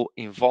keep people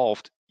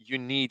involved, you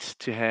need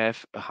to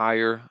have a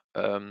higher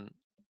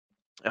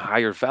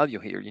value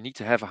here. You need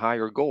to have a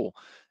higher goal,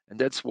 and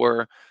that's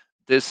where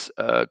this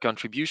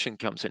contribution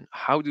comes in.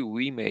 How do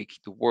we make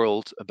the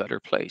world a better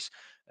place?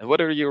 And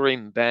whether you're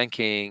in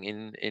banking,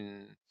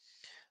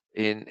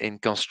 in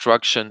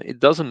construction, it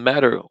doesn't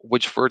matter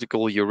which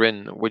vertical you're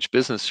in, which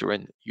business you're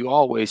in. You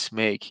always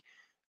make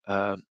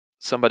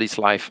somebody's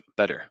life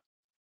better.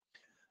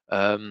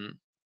 Um,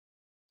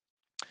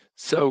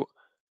 so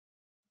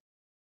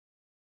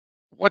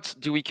what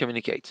do we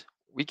communicate?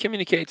 We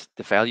communicate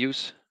the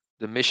values,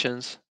 the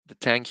missions, the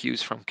thank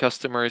yous from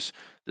customers,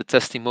 the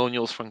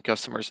testimonials from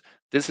customers.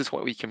 This is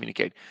what we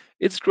communicate.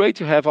 It's great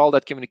to have all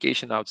that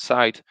communication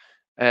outside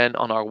and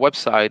on our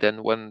website,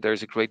 and when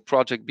there's a great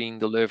project being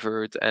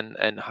delivered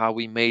and how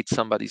we made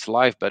somebody's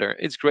life better.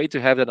 It's great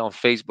to have that on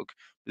Facebook.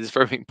 It's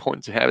very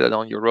important to have that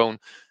on your own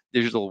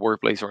digital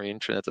workplace or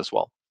internet as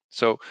well.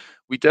 So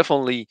we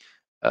definitely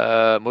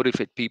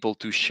motivate people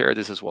to share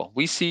this as well.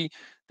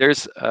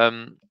 There's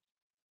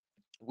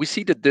we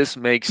see that this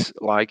makes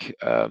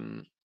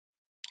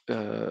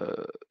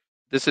uh,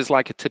 this is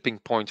like a tipping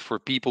point for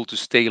people to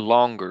stay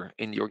longer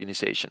in the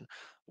organization.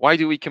 Why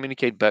do we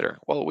communicate better?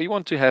 Well, we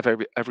want to have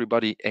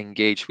everybody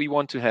engaged. We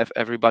want to have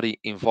everybody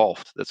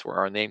involved. That's where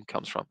our name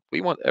comes from.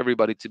 We want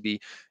everybody to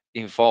be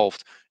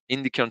involved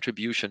in the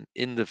contribution,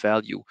 in the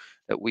value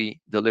that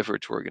we deliver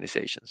to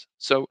organizations.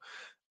 So,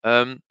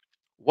 um,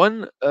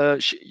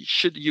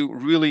 should you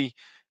really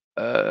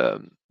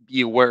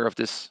be aware of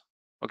this?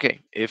 Okay,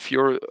 if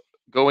you're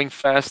going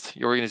fast,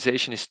 your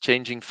organization is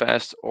changing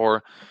fast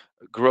or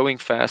growing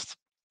fast,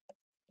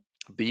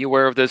 be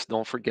aware of this.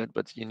 Don't forget,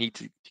 but you need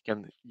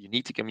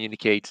to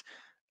communicate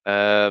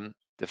the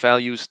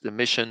values, the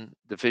mission,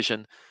 the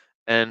vision,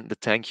 and the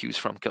thank yous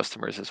from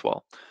customers as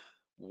well.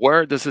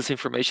 Where does this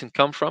information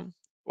come from?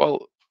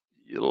 Well,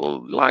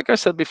 like I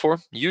said before,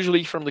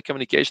 usually from the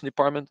communication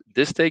department,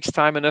 this takes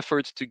time and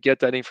effort to get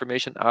that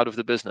information out of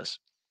the business.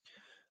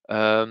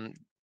 Um,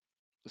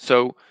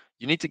 so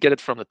you need to get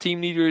it from the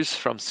team leaders,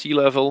 from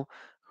C-level.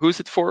 Who's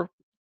it for?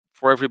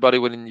 For everybody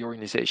within the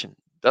organization.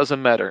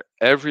 Doesn't matter.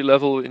 Every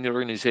level in the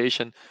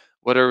organization,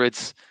 whether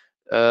it's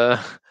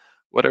uh,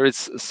 whether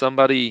it's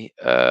somebody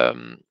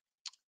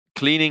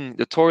cleaning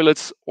the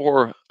toilets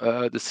or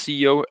the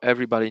CEO,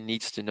 everybody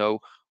needs to know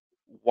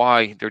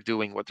why they're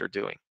doing what they're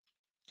doing.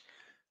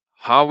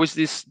 How is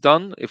this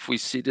done? If we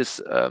see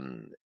this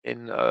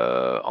in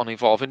on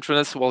Evolve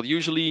Intranets, well,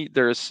 usually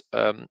there's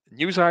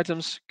news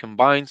items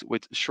combined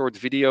with short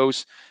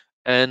videos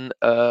and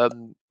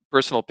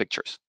personal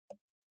pictures.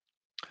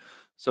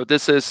 So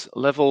this is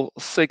level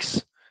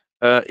 6.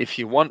 If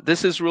you want,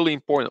 this is really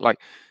important. Like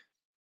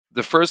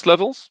the first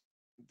levels,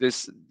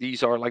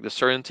 these are like the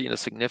certainty and the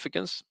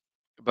significance.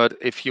 But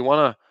if you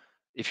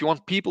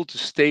want people to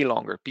stay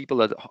longer, people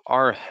that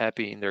are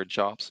happy in their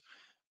jobs,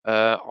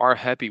 are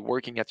happy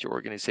working at your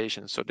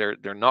organization, so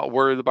they're not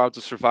worried about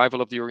the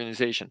survival of the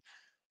organization.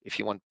 If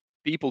you want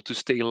people to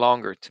stay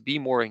longer, to be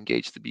more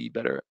engaged, to be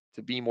better,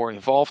 to be more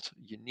involved,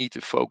 you need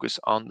to focus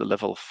on the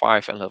level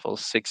 5 and level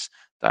 6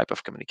 type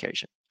of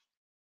communication.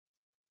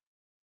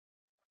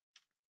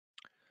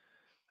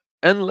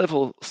 And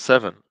level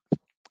 7,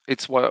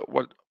 it's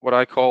what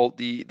I call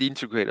the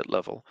integrated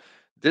level.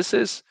 This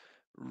is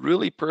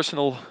really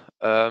personal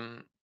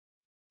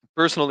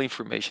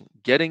information,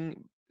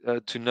 getting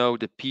to know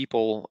the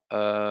people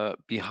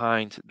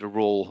behind the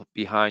role,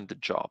 behind the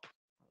job,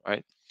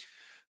 right?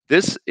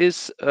 This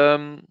is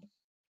um,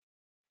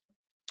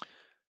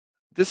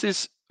 this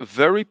is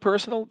very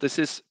personal. This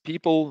is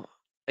people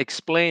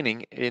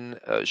explaining in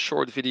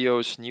short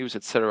videos, news,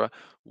 etc.,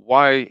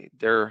 why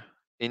they're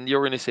in the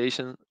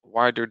organization,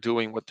 why they're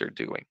doing what they're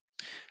doing,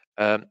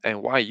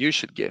 and why you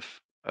should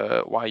give,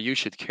 why you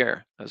should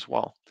care as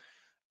well.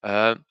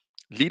 Um,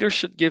 Leaders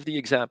should give the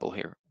example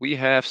here. We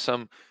have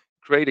some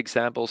great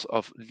examples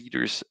of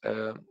leaders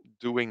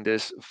doing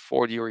this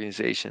for the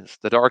organizations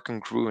that are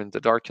congruent,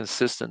 that are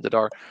consistent, that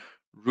are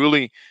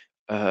really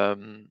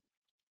um,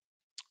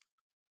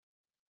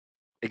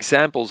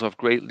 examples of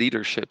great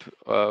leadership,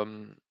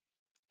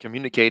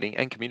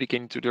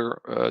 communicating to their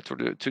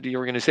to the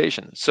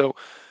organization. So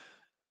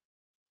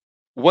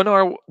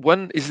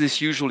when is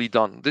this usually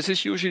done? This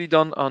is usually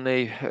done on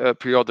a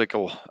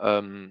periodical.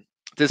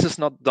 This is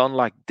not done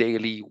like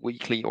daily,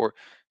 weekly, or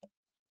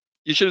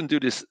you shouldn't do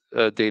this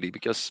daily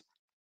because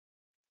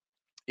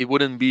it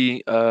wouldn't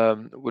be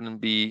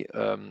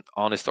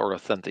honest or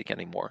authentic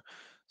anymore.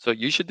 So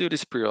you should do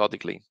this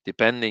periodically,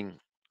 depending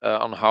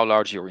on how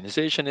large your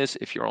organization is.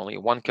 If you're only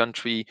in one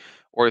country,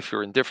 or if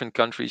you're in different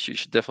countries, you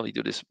should definitely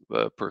do this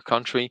per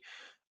country.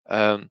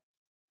 Um,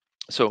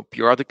 so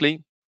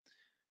periodically.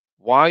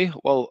 Why?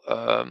 Well,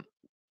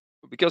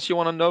 because you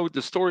want to know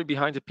the story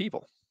behind the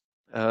people.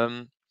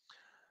 Um,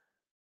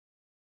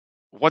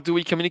 what do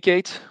we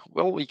communicate?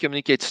 Well, we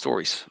communicate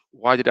stories.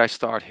 Why did I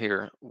start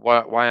here?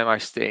 Why am I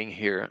staying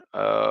here?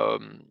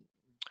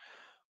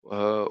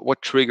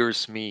 What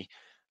triggers me?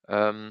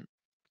 Um,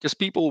 because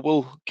people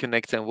will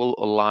connect and will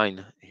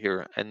align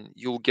here, and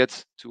you'll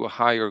get to a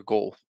higher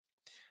goal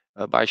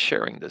by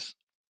sharing this.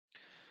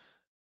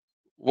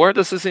 Where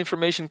does this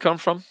information come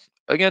from?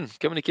 Again,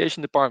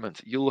 communication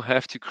department. You'll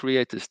have to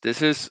create this.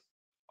 This is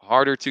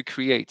harder to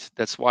create.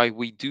 That's why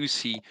we do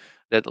see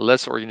that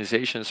less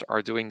organizations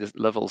are doing this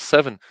level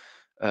 7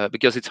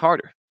 because it's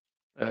harder.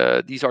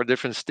 These are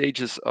different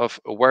stages of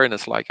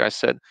awareness, like I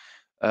said.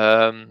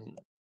 Um,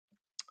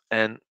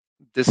 and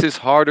this is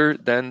harder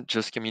than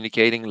just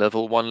communicating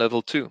level 1,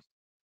 level 2.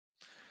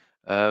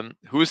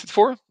 Who is it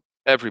for?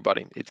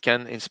 Everybody. It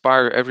can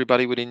inspire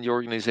everybody within the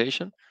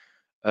organization.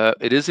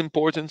 It is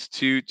important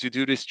to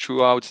do this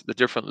throughout the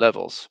different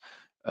levels.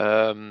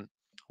 Um,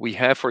 we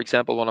have, for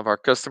example, one of our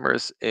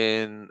customers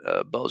in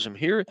Belgium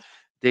here.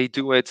 They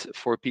do it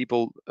for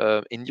people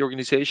in the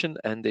organization,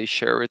 and they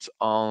share it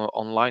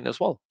online as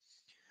well.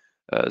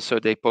 So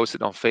they post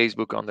it on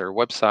Facebook, on their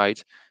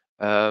website.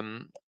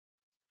 Um,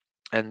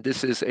 and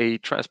this is a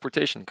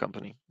transportation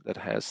company that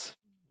has,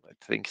 I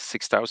think,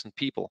 6,000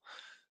 people.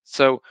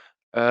 So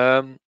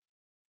um,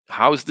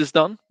 how is this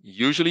done?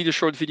 Usually the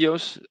short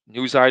videos,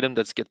 news item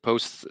that get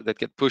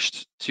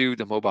pushed to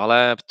the mobile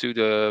app, to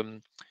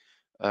the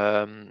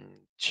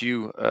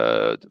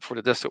for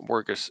the desktop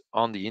workers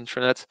on the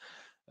intranet.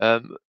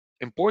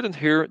 Important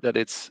here that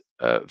it's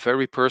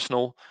very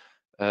personal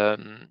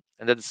and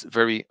that it's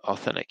very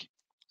authentic.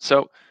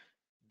 So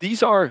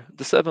these are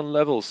the 7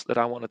 levels that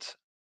I wanted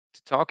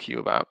to talk to you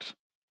about.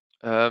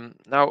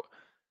 Now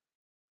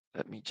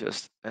let me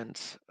just end.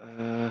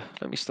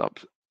 Let me stop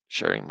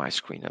sharing my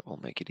screen. That will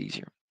make it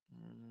easier.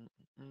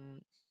 Mm,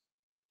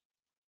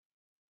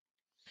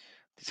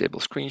 Disable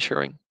screen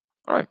sharing.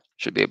 All right,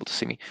 should be able to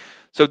see me.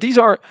 So these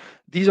are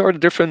the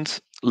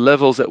different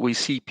levels that we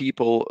see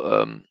people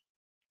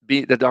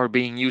that are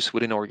being used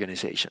within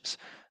organizations.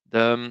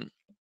 The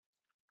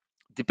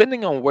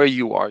depending on where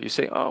you are, you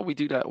say, oh, we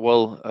do that.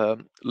 Well,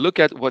 look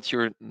at what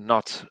you're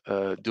not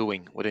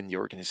doing within the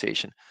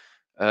organization.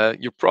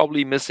 You're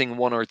probably missing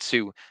one or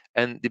two.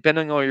 And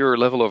depending on your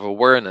level of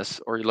awareness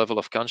or your level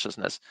of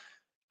consciousness,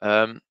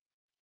 um,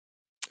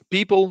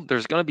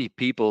 there's going to be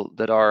people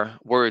that are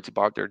worried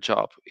about their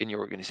job in your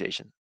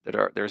organization.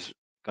 There's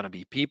going to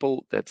be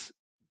people that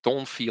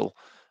don't feel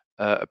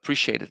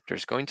appreciated.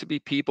 There's going to be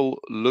people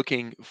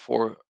looking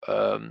for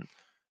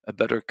a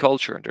better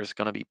culture. There's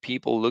going to be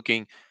people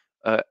looking,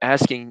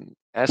 asking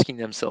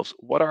themselves,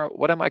 what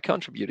am I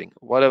contributing?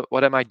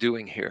 What am I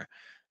doing here?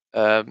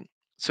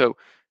 So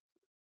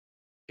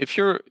if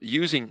you're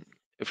using,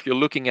 if you're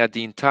looking at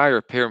the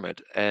entire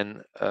pyramid,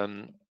 and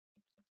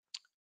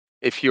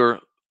if you're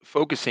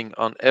focusing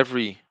on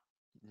every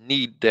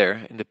need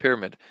there in the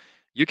pyramid,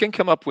 you can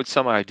come up with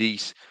some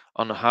ideas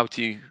on how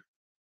to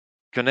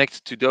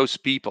connect to those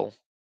people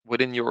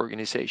within your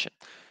organization.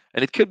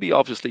 And it could be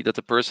obviously that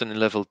the person in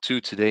level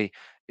 2 today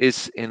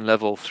is in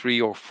level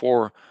 3 or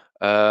 4,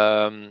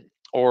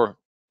 or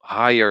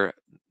higher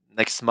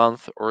next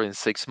month or in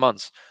 6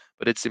 months.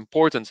 But it's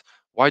important.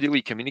 Why do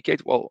we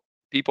communicate? Well,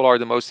 people are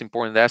the most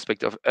important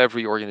aspect of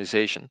every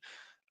organization.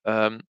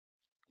 Um,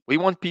 we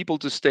want people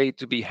to stay,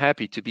 to be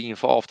happy, to be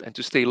involved, and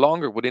to stay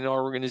longer within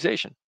our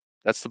organization.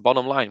 That's the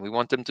bottom line. We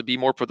want them to be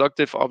more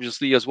productive,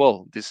 obviously, as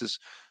well. This is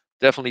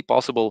definitely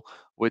possible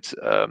with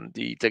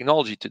the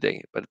technology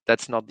today, but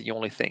that's not the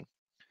only thing.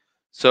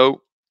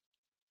 So,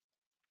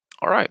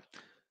 all right,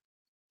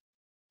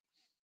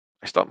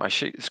 I stopped my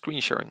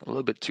screen sharing a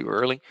little bit too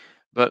early,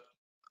 but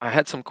I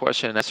had some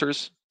question and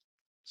answers.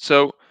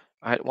 So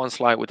I had one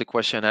slide with the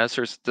question and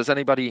answers. Does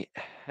anybody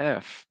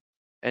have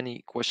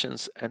any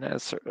questions and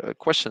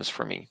questions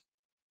for me?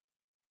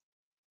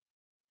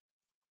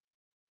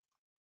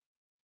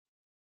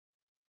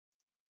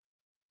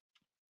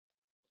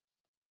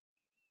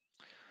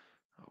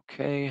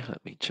 Okay,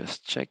 let me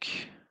just check.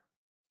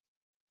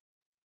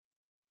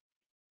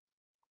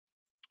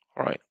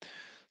 All right.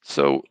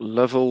 So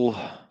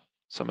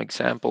some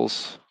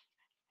examples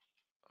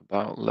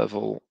about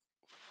level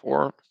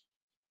 4. Let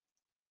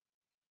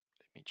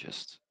me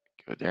just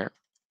go there.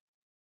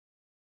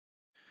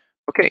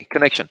 Okay,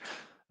 connection.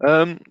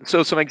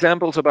 So some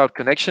examples about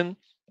connection.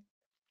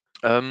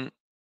 Um,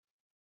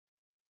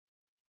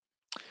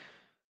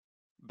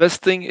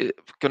 Best thing,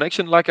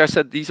 connection, like I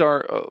said, these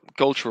are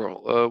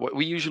cultural. What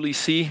we usually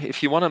see,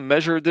 if you want to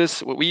measure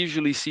this, what we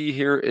usually see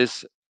here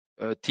is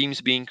teams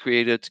being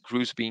created,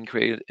 groups being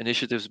created,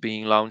 initiatives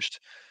being launched.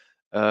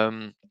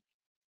 Um,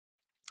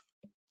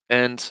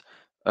 and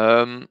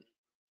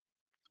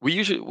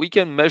we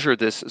can measure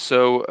this.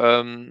 So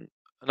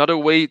another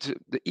way to,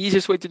 the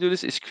easiest way to do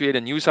this is create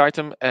a news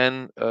item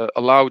and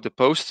allow the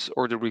posts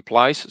or the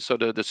replies, so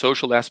the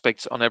social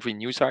aspects on every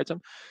news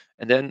item,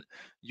 and then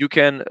you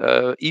can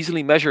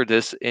easily measure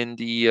this in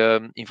the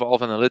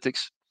Involve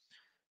Analytics,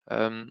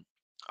 um,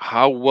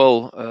 how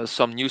well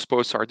some news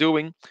posts are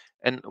doing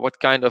and what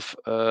kind of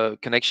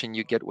connection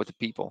you get with the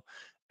people.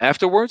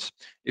 Afterwards,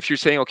 if you're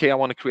saying, okay, I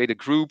want to create a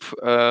group,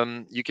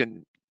 you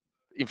can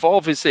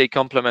Involve is a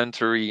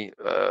complementary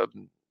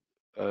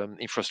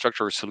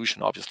infrastructure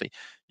solution. Obviously,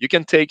 you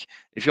can take,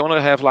 if you want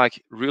to have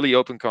like really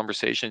open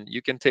conversation,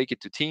 you can take it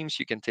to Teams,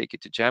 you can take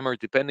it to Jammer,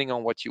 depending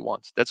on what you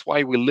want. That's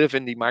why we live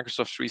in the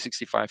Microsoft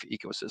 365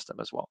 ecosystem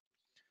as well.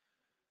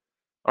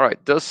 All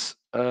right, does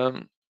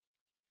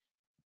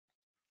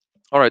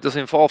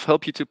Involve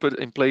help you to put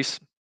in place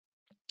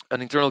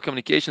an internal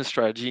communication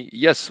strategy?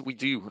 Yes, we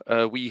do.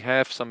 We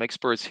have some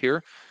experts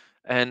here,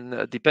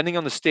 and depending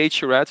on the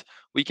stage you're at,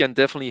 we can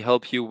definitely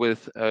help you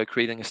with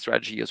creating a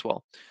strategy as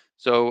well.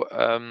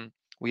 So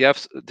we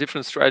have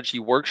different strategy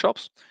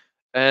workshops,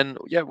 and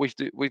yeah,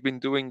 we've been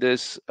doing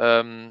this.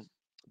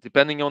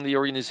 Depending on the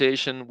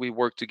organization, we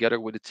work together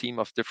with a team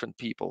of different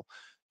people.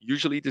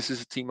 Usually, this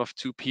is a team of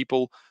 2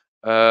 people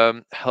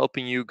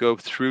helping you go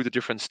through the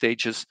different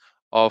stages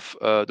of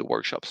the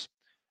workshops.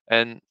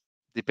 And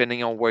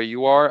depending on where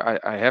you are,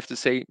 I have to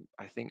say,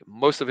 I think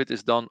most of it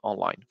is done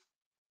online.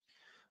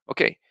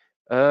 Okay.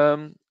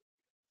 Um,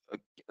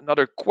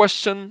 Another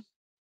question.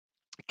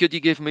 Could you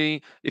give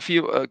me, if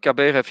you,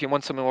 Kabera, if you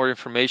want some more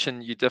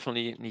information, you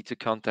definitely need to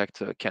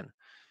contact Ken.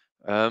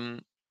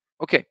 Um,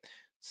 okay.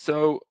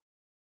 So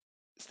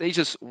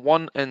stages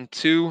 1 and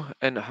 2,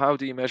 and how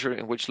do you measure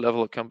in which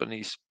level a company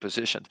is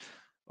positioned?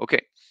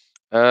 Okay.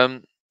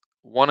 Um,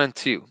 1 and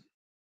 2.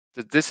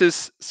 This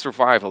is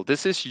survival.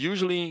 This is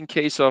usually in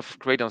case of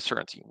great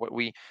uncertainty.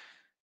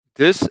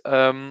 This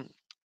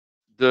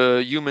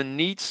the human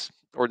needs,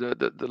 or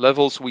the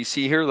levels we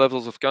see here,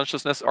 levels of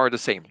consciousness, are the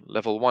same,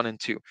 level 1 and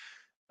 2.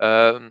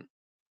 Um,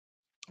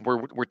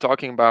 we're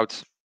talking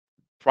about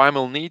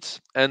primal needs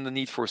and the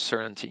need for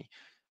certainty.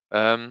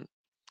 Um,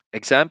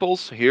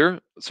 Examples here,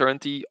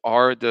 certainty,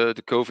 are the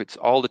COVID,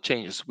 all the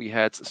changes. We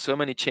had so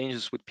many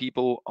changes with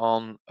people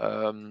on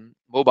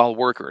mobile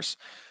workers.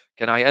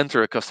 Can I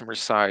enter a customer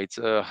site?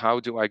 How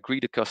do I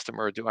greet a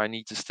customer? Do I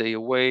need to stay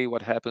away?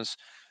 What happens?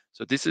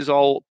 So this is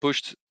all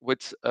pushed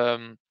with,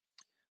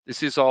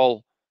 this is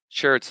all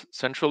share it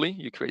centrally.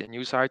 You create a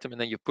news item and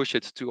then you push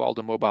it to all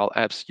the mobile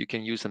apps. You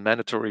can use a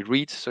mandatory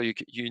read, so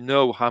you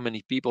know how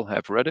many people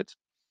have read it.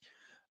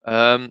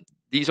 Um,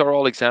 these are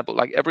all examples,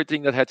 like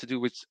everything that had to do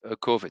with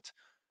COVID.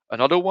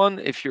 Another one,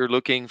 if you're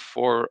looking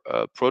for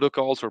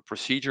protocols or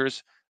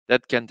procedures,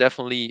 that can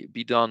definitely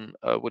be done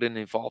within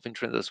Evolving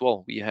Trend as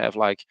well. We have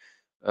like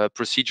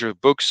procedure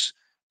books,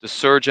 the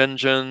search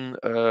engine,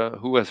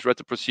 who has read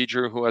the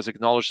procedure, who has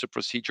acknowledged the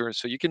procedure.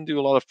 So you can do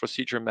a lot of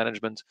procedure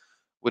management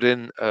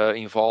within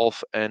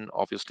Involve and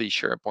obviously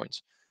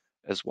SharePoint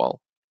as well.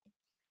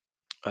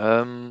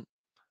 Um,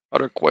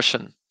 Other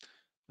question.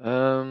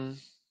 Um,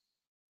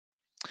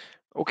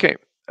 Okay.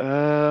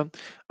 Uh,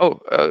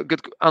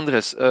 Good,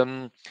 Andres.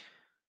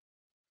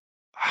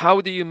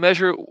 How do you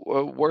measure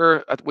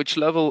where at which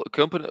level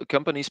a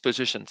company is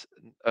positioned?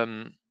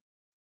 Um,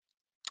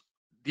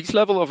 these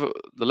the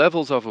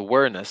levels of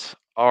awareness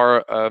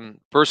are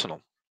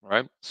personal,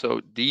 right?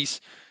 So these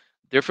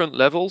different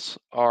levels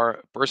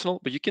are personal,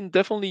 but you can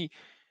definitely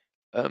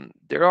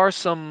there are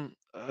some.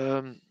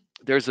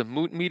 There's a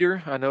mood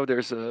meter. I know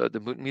there's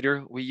the mood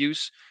meter we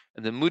use,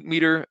 and the mood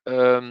meter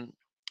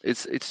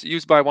it's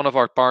used by one of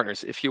our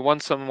partners. If you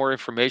want some more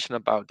information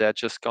about that,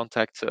 just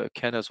contact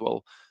Ken as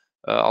well.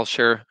 I'll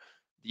share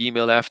the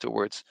email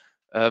afterwards.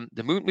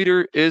 The mood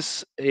meter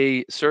is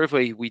a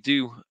survey we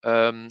do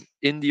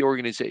in the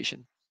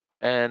organization,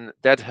 and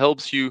that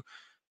helps you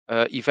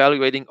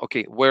evaluating,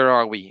 okay, where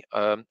are we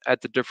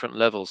at the different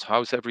levels,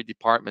 how's every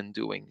department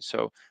doing.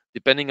 So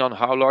depending on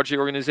how large the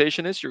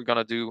organization is, you're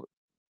going to do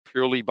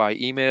purely by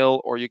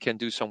email, or you can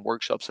do some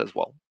workshops as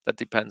well. That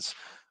depends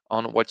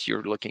on what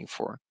you're looking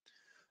for.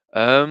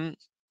 um,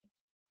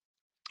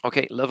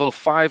 okay, level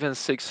 5 and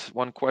 6,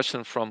 one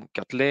question from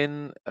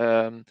Kathleen,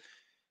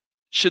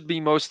 should be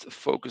most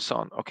focus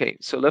on. Okay,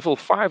 so level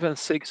 5 and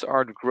 6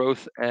 are the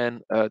growth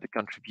and the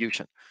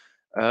contribution.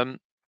 um,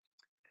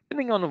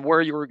 Depending on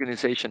where your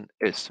organization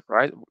is,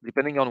 right?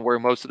 Depending on where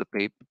most of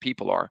the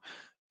people are.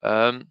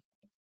 Um,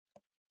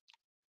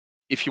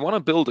 if you want to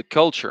build a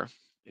culture,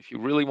 if you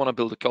really want to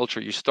build a culture,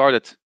 you start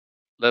at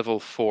level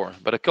 4.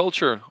 But a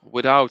culture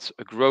without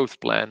a growth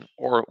plan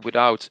or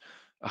without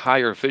a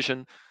higher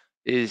vision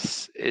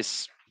is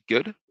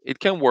good. It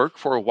can work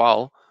for a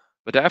while,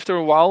 but after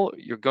a while,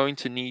 you're going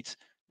to need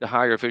the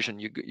higher vision.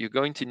 You're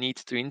going to need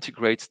to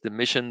integrate the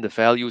mission, the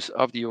values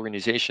of the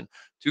organization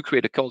to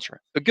create a culture.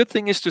 A good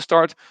thing is to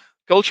start.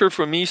 Culture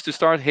for me is to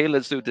start. Hey,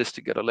 let's do this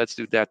together. Let's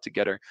do that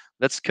together.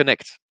 Let's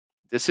connect.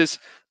 This is.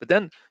 But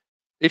then,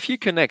 if you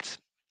connect,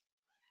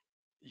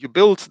 you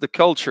build the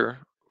culture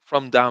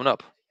from down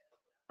up,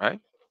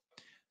 right?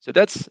 So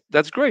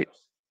that's great.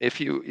 If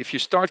you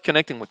start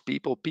connecting with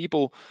people,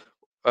 people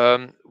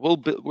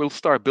will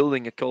start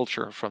building a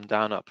culture from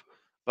down up.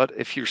 But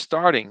if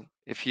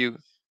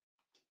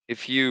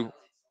you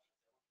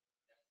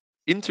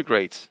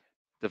integrate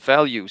the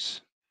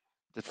values,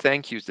 the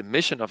thank yous, the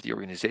mission of the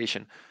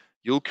organization,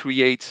 you'll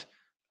create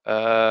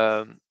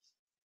um,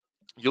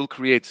 you'll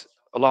create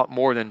a lot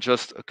more than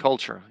just a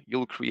culture.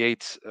 You'll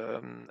create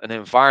an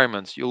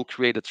environment. You'll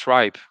create a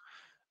tribe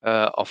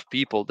of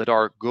people that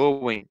are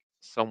going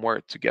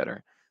somewhere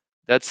together.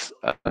 That's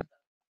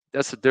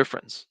that's a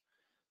difference.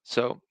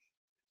 So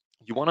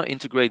you want to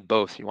integrate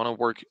both. You want to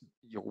work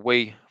your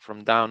way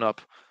from down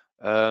up,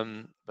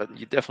 but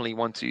you definitely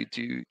want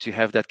to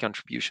have that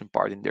contribution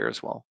part in there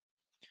as well.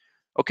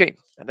 Okay,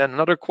 and then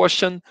another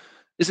question: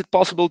 is it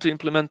possible to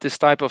implement this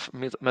type of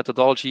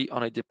methodology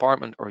on a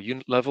department or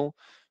unit level?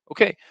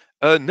 Okay,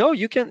 no,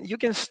 you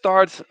can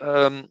start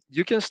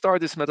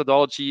this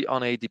methodology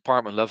on a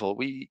department level.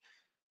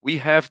 We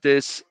have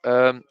this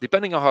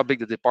depending on how big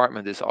the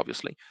department is,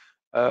 obviously.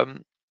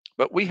 Um,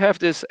 but we have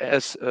this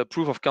as a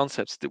proof of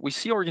concepts that we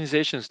see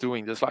organizations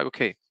doing this. Like,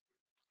 okay,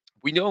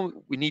 we know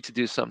we need to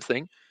do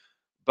something,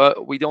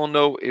 but we don't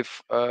know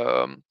if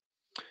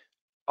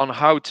on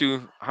how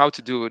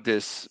to do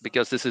this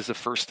because this is the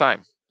first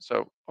time.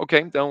 So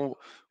okay, then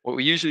what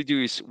we usually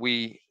do is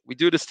we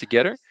do this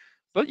together,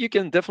 but you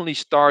can definitely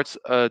start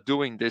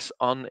doing this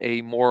on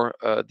a more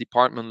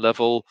department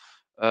level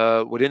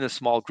within a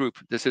small group.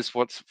 This is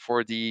what's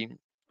for the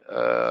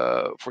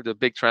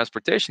big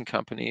transportation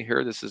company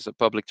here. This is a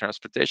public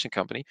transportation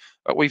company,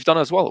 but we've done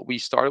as well. We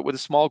started with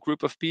a small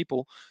group of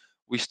people.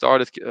 We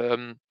started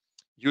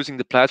using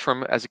the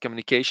platform as a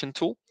communication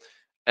tool,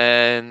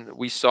 and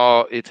we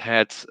saw it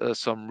had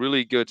some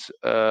really good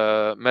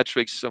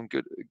metrics, some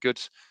good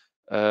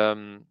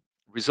um,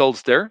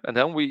 results there. And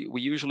then we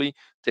usually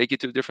take it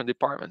to different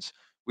departments.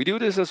 We do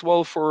this as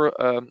well for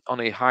on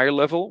a higher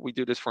level. We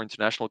do this for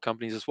international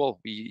companies as well.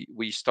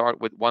 We start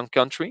with one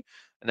country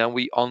and then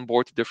we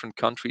onboard different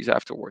countries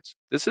afterwards.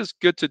 This is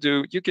good to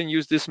do. You can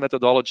use this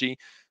methodology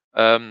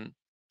um,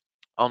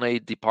 on a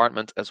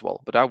department as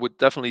well. But I would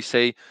definitely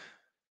say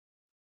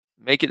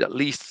make it at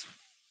least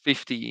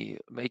 50,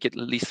 make it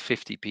at least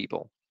 50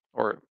 people,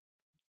 or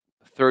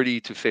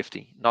 30 to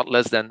 50, not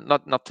less than,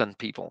 not 10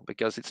 people,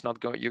 because it's not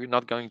going, you're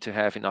not going to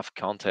have enough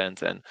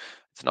content, and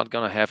it's not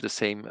going to have the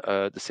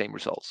same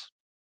results.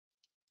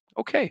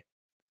 Okay.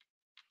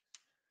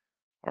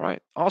 All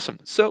right, awesome.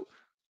 So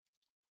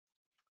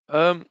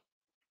Um,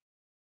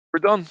 we're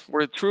done.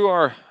 We're through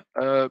our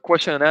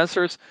question and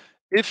answers.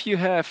 If you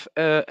have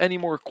any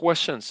more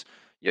questions,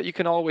 yeah, you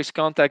can always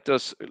contact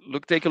us.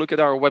 Take a look at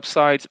our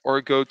website,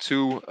 or go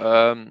to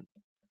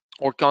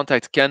or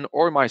contact Ken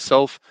or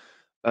myself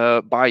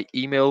by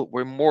email.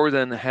 We're more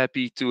than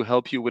happy to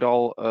help you with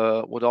all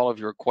of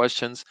your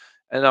questions,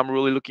 and I'm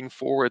really looking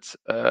forward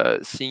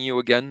seeing you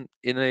again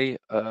in a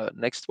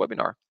next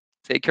webinar.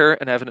 Take care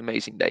and have an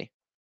amazing day.